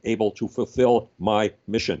not been able to fulfill my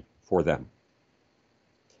mission for them.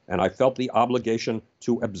 And I felt the obligation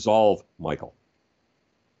to absolve Michael.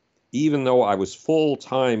 Even though I was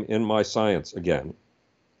full-time in my science again,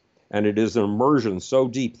 and it is an immersion so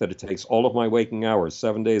deep that it takes all of my waking hours,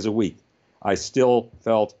 7 days a week, I still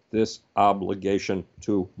felt this obligation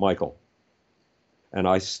to Michael. And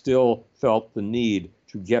I still felt the need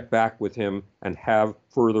to get back with him and have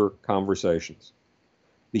further conversations.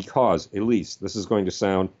 Because, Elise, this is going to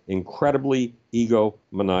sound incredibly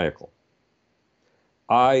egomaniacal.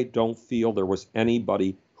 I don't feel there was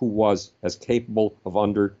anybody who was as capable of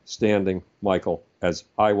understanding Michael as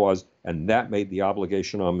I was, and that made the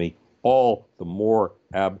obligation on me all the more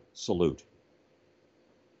absolute.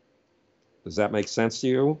 Does that make sense to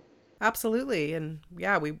you? Absolutely. And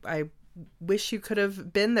yeah, I wish you could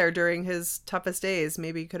have been there during his toughest days.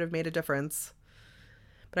 Maybe you could have made a difference.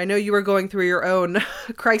 But I know you were going through your own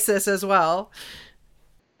crisis as well.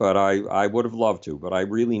 But I would have loved to, but I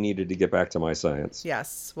really needed to get back to my science.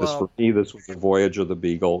 Yes. Well, for me, this was the voyage of the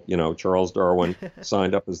Beagle. You know, Charles Darwin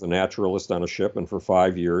signed up as the naturalist on a ship, and for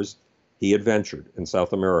 5 years, he adventured in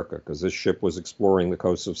South America because this ship was exploring the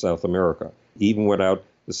coasts of South America. He even went out.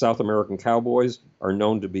 The South American cowboys are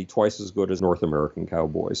known to be twice as good as North American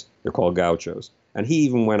cowboys. They're called gauchos. And he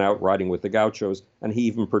even went out riding with the gauchos, and he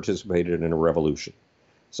even participated in a revolution.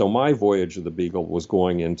 So my voyage of the Beagle was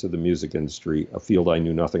going into the music industry, a field I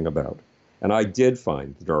knew nothing about. And I did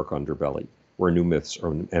find the dark underbelly, where new myths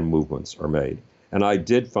and movements are made. And I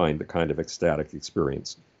did find the kind of ecstatic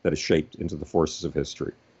experience that is shaped into the forces of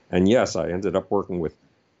history. And yes, I ended up working with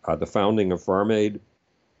the founding of Farm Aid,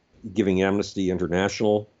 giving Amnesty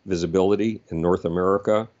International visibility in North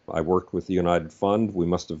America. I worked with the United Fund. We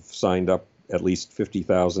must have signed up at least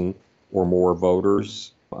 50,000 or more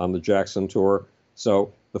voters on the Jackson tour.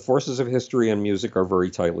 So the forces of history and music are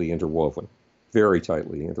very tightly interwoven, very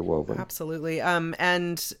tightly interwoven. Absolutely.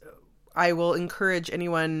 And I will encourage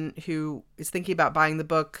anyone who is thinking about buying the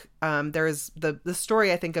book. There is the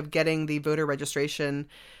story, I think, of getting the voter registration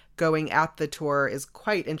going at the tour is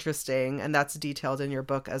quite interesting, and that's detailed in your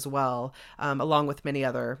book as well, along with many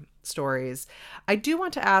other stories. I do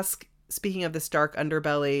want to ask, speaking of this dark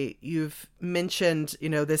underbelly, you've mentioned,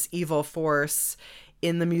 this evil force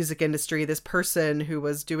in the music industry, this person who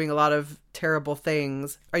was doing a lot of terrible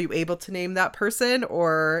things. Are you able to name that person,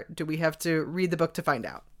 or do we have to read the book to find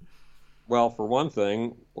out? Well, for one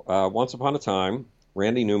thing, once upon a time,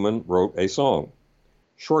 Randy Newman wrote a song,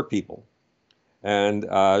 Short People. And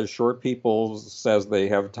short people says they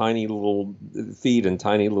have tiny little feet and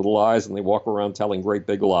tiny little eyes, and they walk around telling great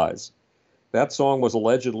big lies. That song was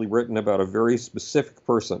allegedly written about a very specific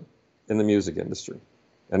person in the music industry,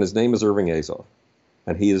 and his name is Irving Azoff,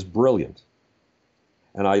 and he is brilliant.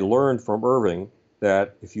 And I learned from Irving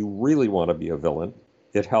that if you really want to be a villain,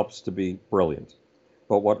 it helps to be brilliant.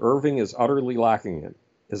 But what Irving is utterly lacking in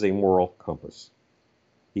is a moral compass.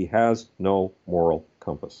 He has no moral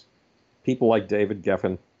compass. People like David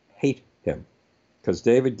Geffen hate him because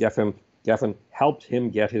David Geffen helped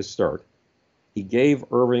him get his start. He gave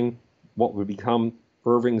Irving what would become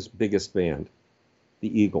Irving's biggest band,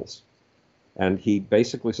 the Eagles. And he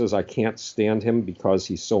basically says, I can't stand him because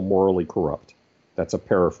he's so morally corrupt. That's a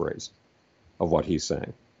paraphrase of what he's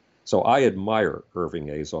saying. So I admire Irving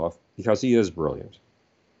Azoff because he is brilliant,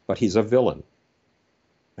 but he's a villain.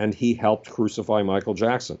 And he helped crucify Michael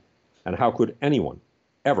Jackson. And how could anyone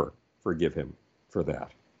ever forgive him for that?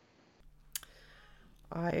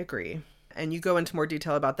 I agree. And you go into more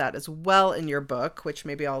detail about that as well in your book, which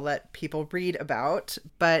maybe I'll let people read about.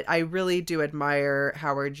 But I really do admire,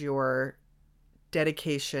 Howard, your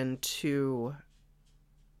dedication to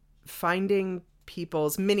finding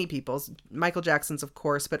many people's, Michael Jackson's, of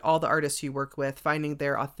course, but all the artists you work with, finding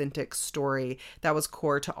their authentic story. That was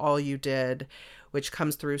core to all you did, which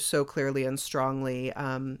comes through so clearly and strongly.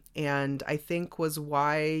 And I think was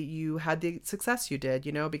why you had the success you did,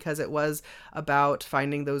 because it was about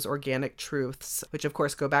finding those organic truths, which of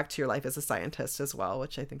course go back to your life as a scientist as well,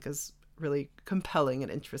 which I think is really compelling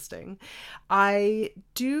and interesting. I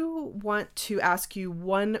do want to ask you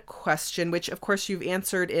one question, which of course you've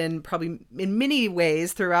answered in many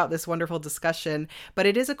ways throughout this wonderful discussion, but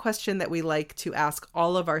it is a question that we like to ask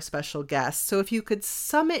all of our special guests. So if you could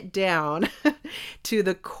sum it down to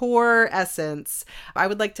the core essence, I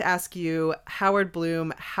would like to ask you, Howard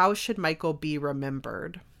Bloom, how should Michael be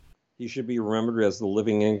remembered? He should be remembered as the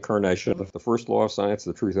living incarnation of the first law of science,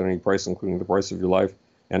 the truth at any price, including the price of your life,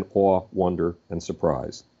 and awe, wonder, and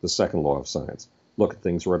surprise, the second law of science. Look at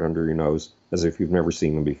things right under your nose as if you've never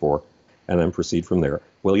seen them before, and then proceed from there.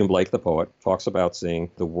 William Blake, the poet, talks about seeing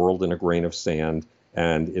the world in a grain of sand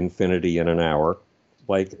and infinity in an hour.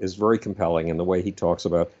 Blake is very compelling in the way he talks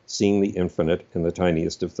about seeing the infinite in the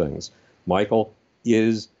tiniest of things. Michael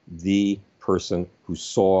is the person who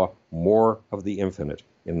saw more of the infinite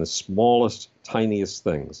in the smallest, tiniest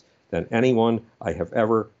things than anyone I have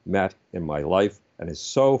ever met in my life, and is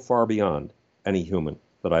so far beyond any human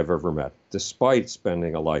that I've ever met, despite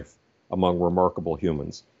spending a life among remarkable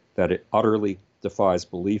humans, that it utterly defies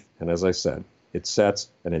belief. And as I said, it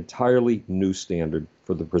sets an entirely new standard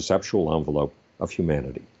for the perceptual envelope of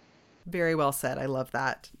humanity. Very well said. I love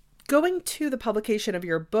that. Going to the publication of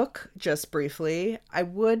your book just briefly, I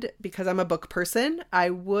would, because I'm a book person,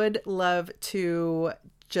 I would love to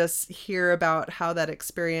just hear about how that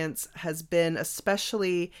experience has been,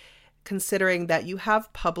 especially considering that you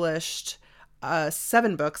have published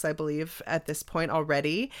 7 books, I believe, at this point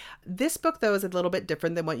already. This book, though, is a little bit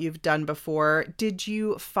different than what you've done before. Did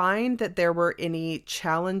you find that there were any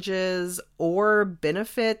challenges or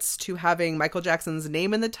benefits to having Michael Jackson's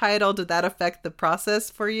name in the title? Did that affect the process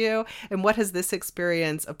for you? And what has this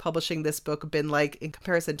experience of publishing this book been like in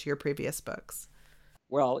comparison to your previous books?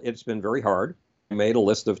 Well, it's been very hard. I made a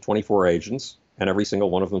list of 24 agents, and every single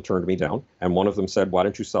one of them turned me down. And one of them said, why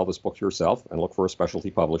don't you sell this book yourself and look for a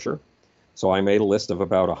specialty publisher? So I made a list of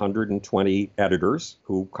about 120 editors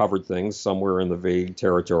who covered things somewhere in the vague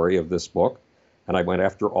territory of this book. And I went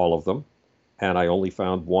after all of them. And I only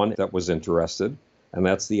found one that was interested. And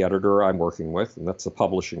that's the editor I'm working with. And that's the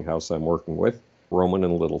publishing house I'm working with, Rowman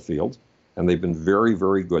and Littlefield. And they've been very,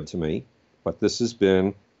 very good to me. But this has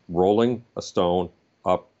been rolling a stone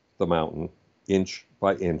up the mountain, inch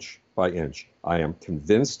by inch by inch. I am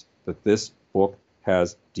convinced that this book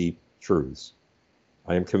has deep truths.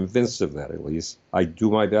 I am convinced of that, Elise. I do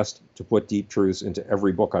my best to put deep truths into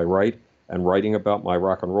every book I write, and writing about my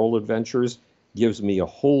rock and roll adventures gives me a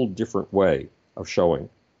whole different way of showing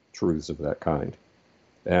truths of that kind.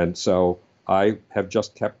 And so I have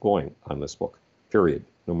just kept going on this book, period,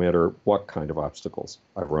 no matter what kind of obstacles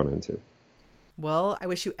I've run into. Well, I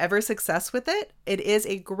wish you every success with it. It is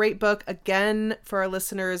a great book. Again, for our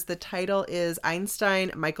listeners, the title is Einstein,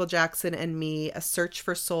 Michael Jackson, and Me, A Search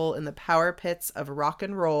for Soul in the Power Pits of Rock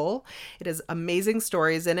and Roll. It has amazing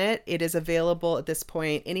stories in it. It is available at this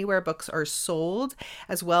point anywhere books are sold,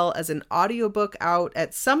 as well as an audiobook out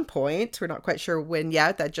at some point. We're not quite sure when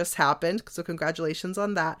yet. That just happened. So congratulations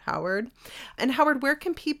on that, Howard. And Howard, where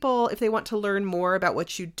can people, if they want to learn more about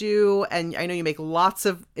what you do, and I know you make lots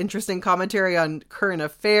of interesting commentary on current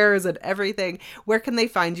affairs and everything, where can they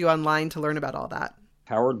find you online to learn about all that?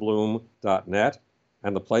 howardbloom.net.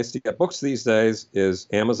 And the place to get books these days is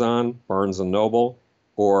Amazon, Barnes & Noble,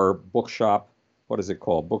 or Bookshop. What is it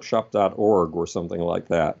called? Bookshop.org or something like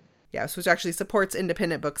that. Yes, which actually supports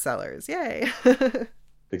independent booksellers. Yay.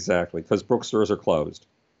 Exactly, because bookstores are closed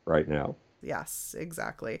right now. Yes,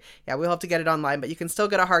 exactly. Yeah, we'll have to get it online, but you can still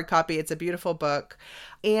get a hard copy. It's a beautiful book.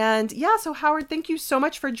 And yeah, so Howard, thank you so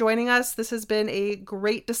much for joining us. This has been a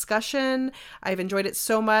great discussion. I've enjoyed it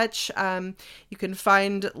so much. You can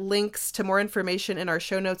find links to more information in our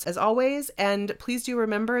show notes as always. And please do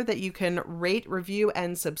remember that you can rate, review,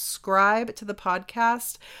 and subscribe to the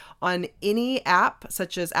podcast on any app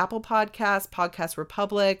such as Apple Podcasts, Podcast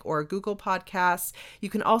Republic, or Google Podcasts. You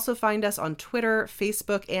can also find us on Twitter,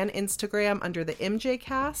 Facebook, and Instagram under the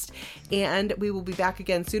MJcast. And we will be back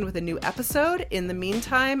again soon with a new episode. In the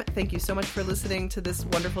meantime, thank you so much for listening to this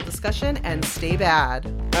wonderful discussion, and stay bad.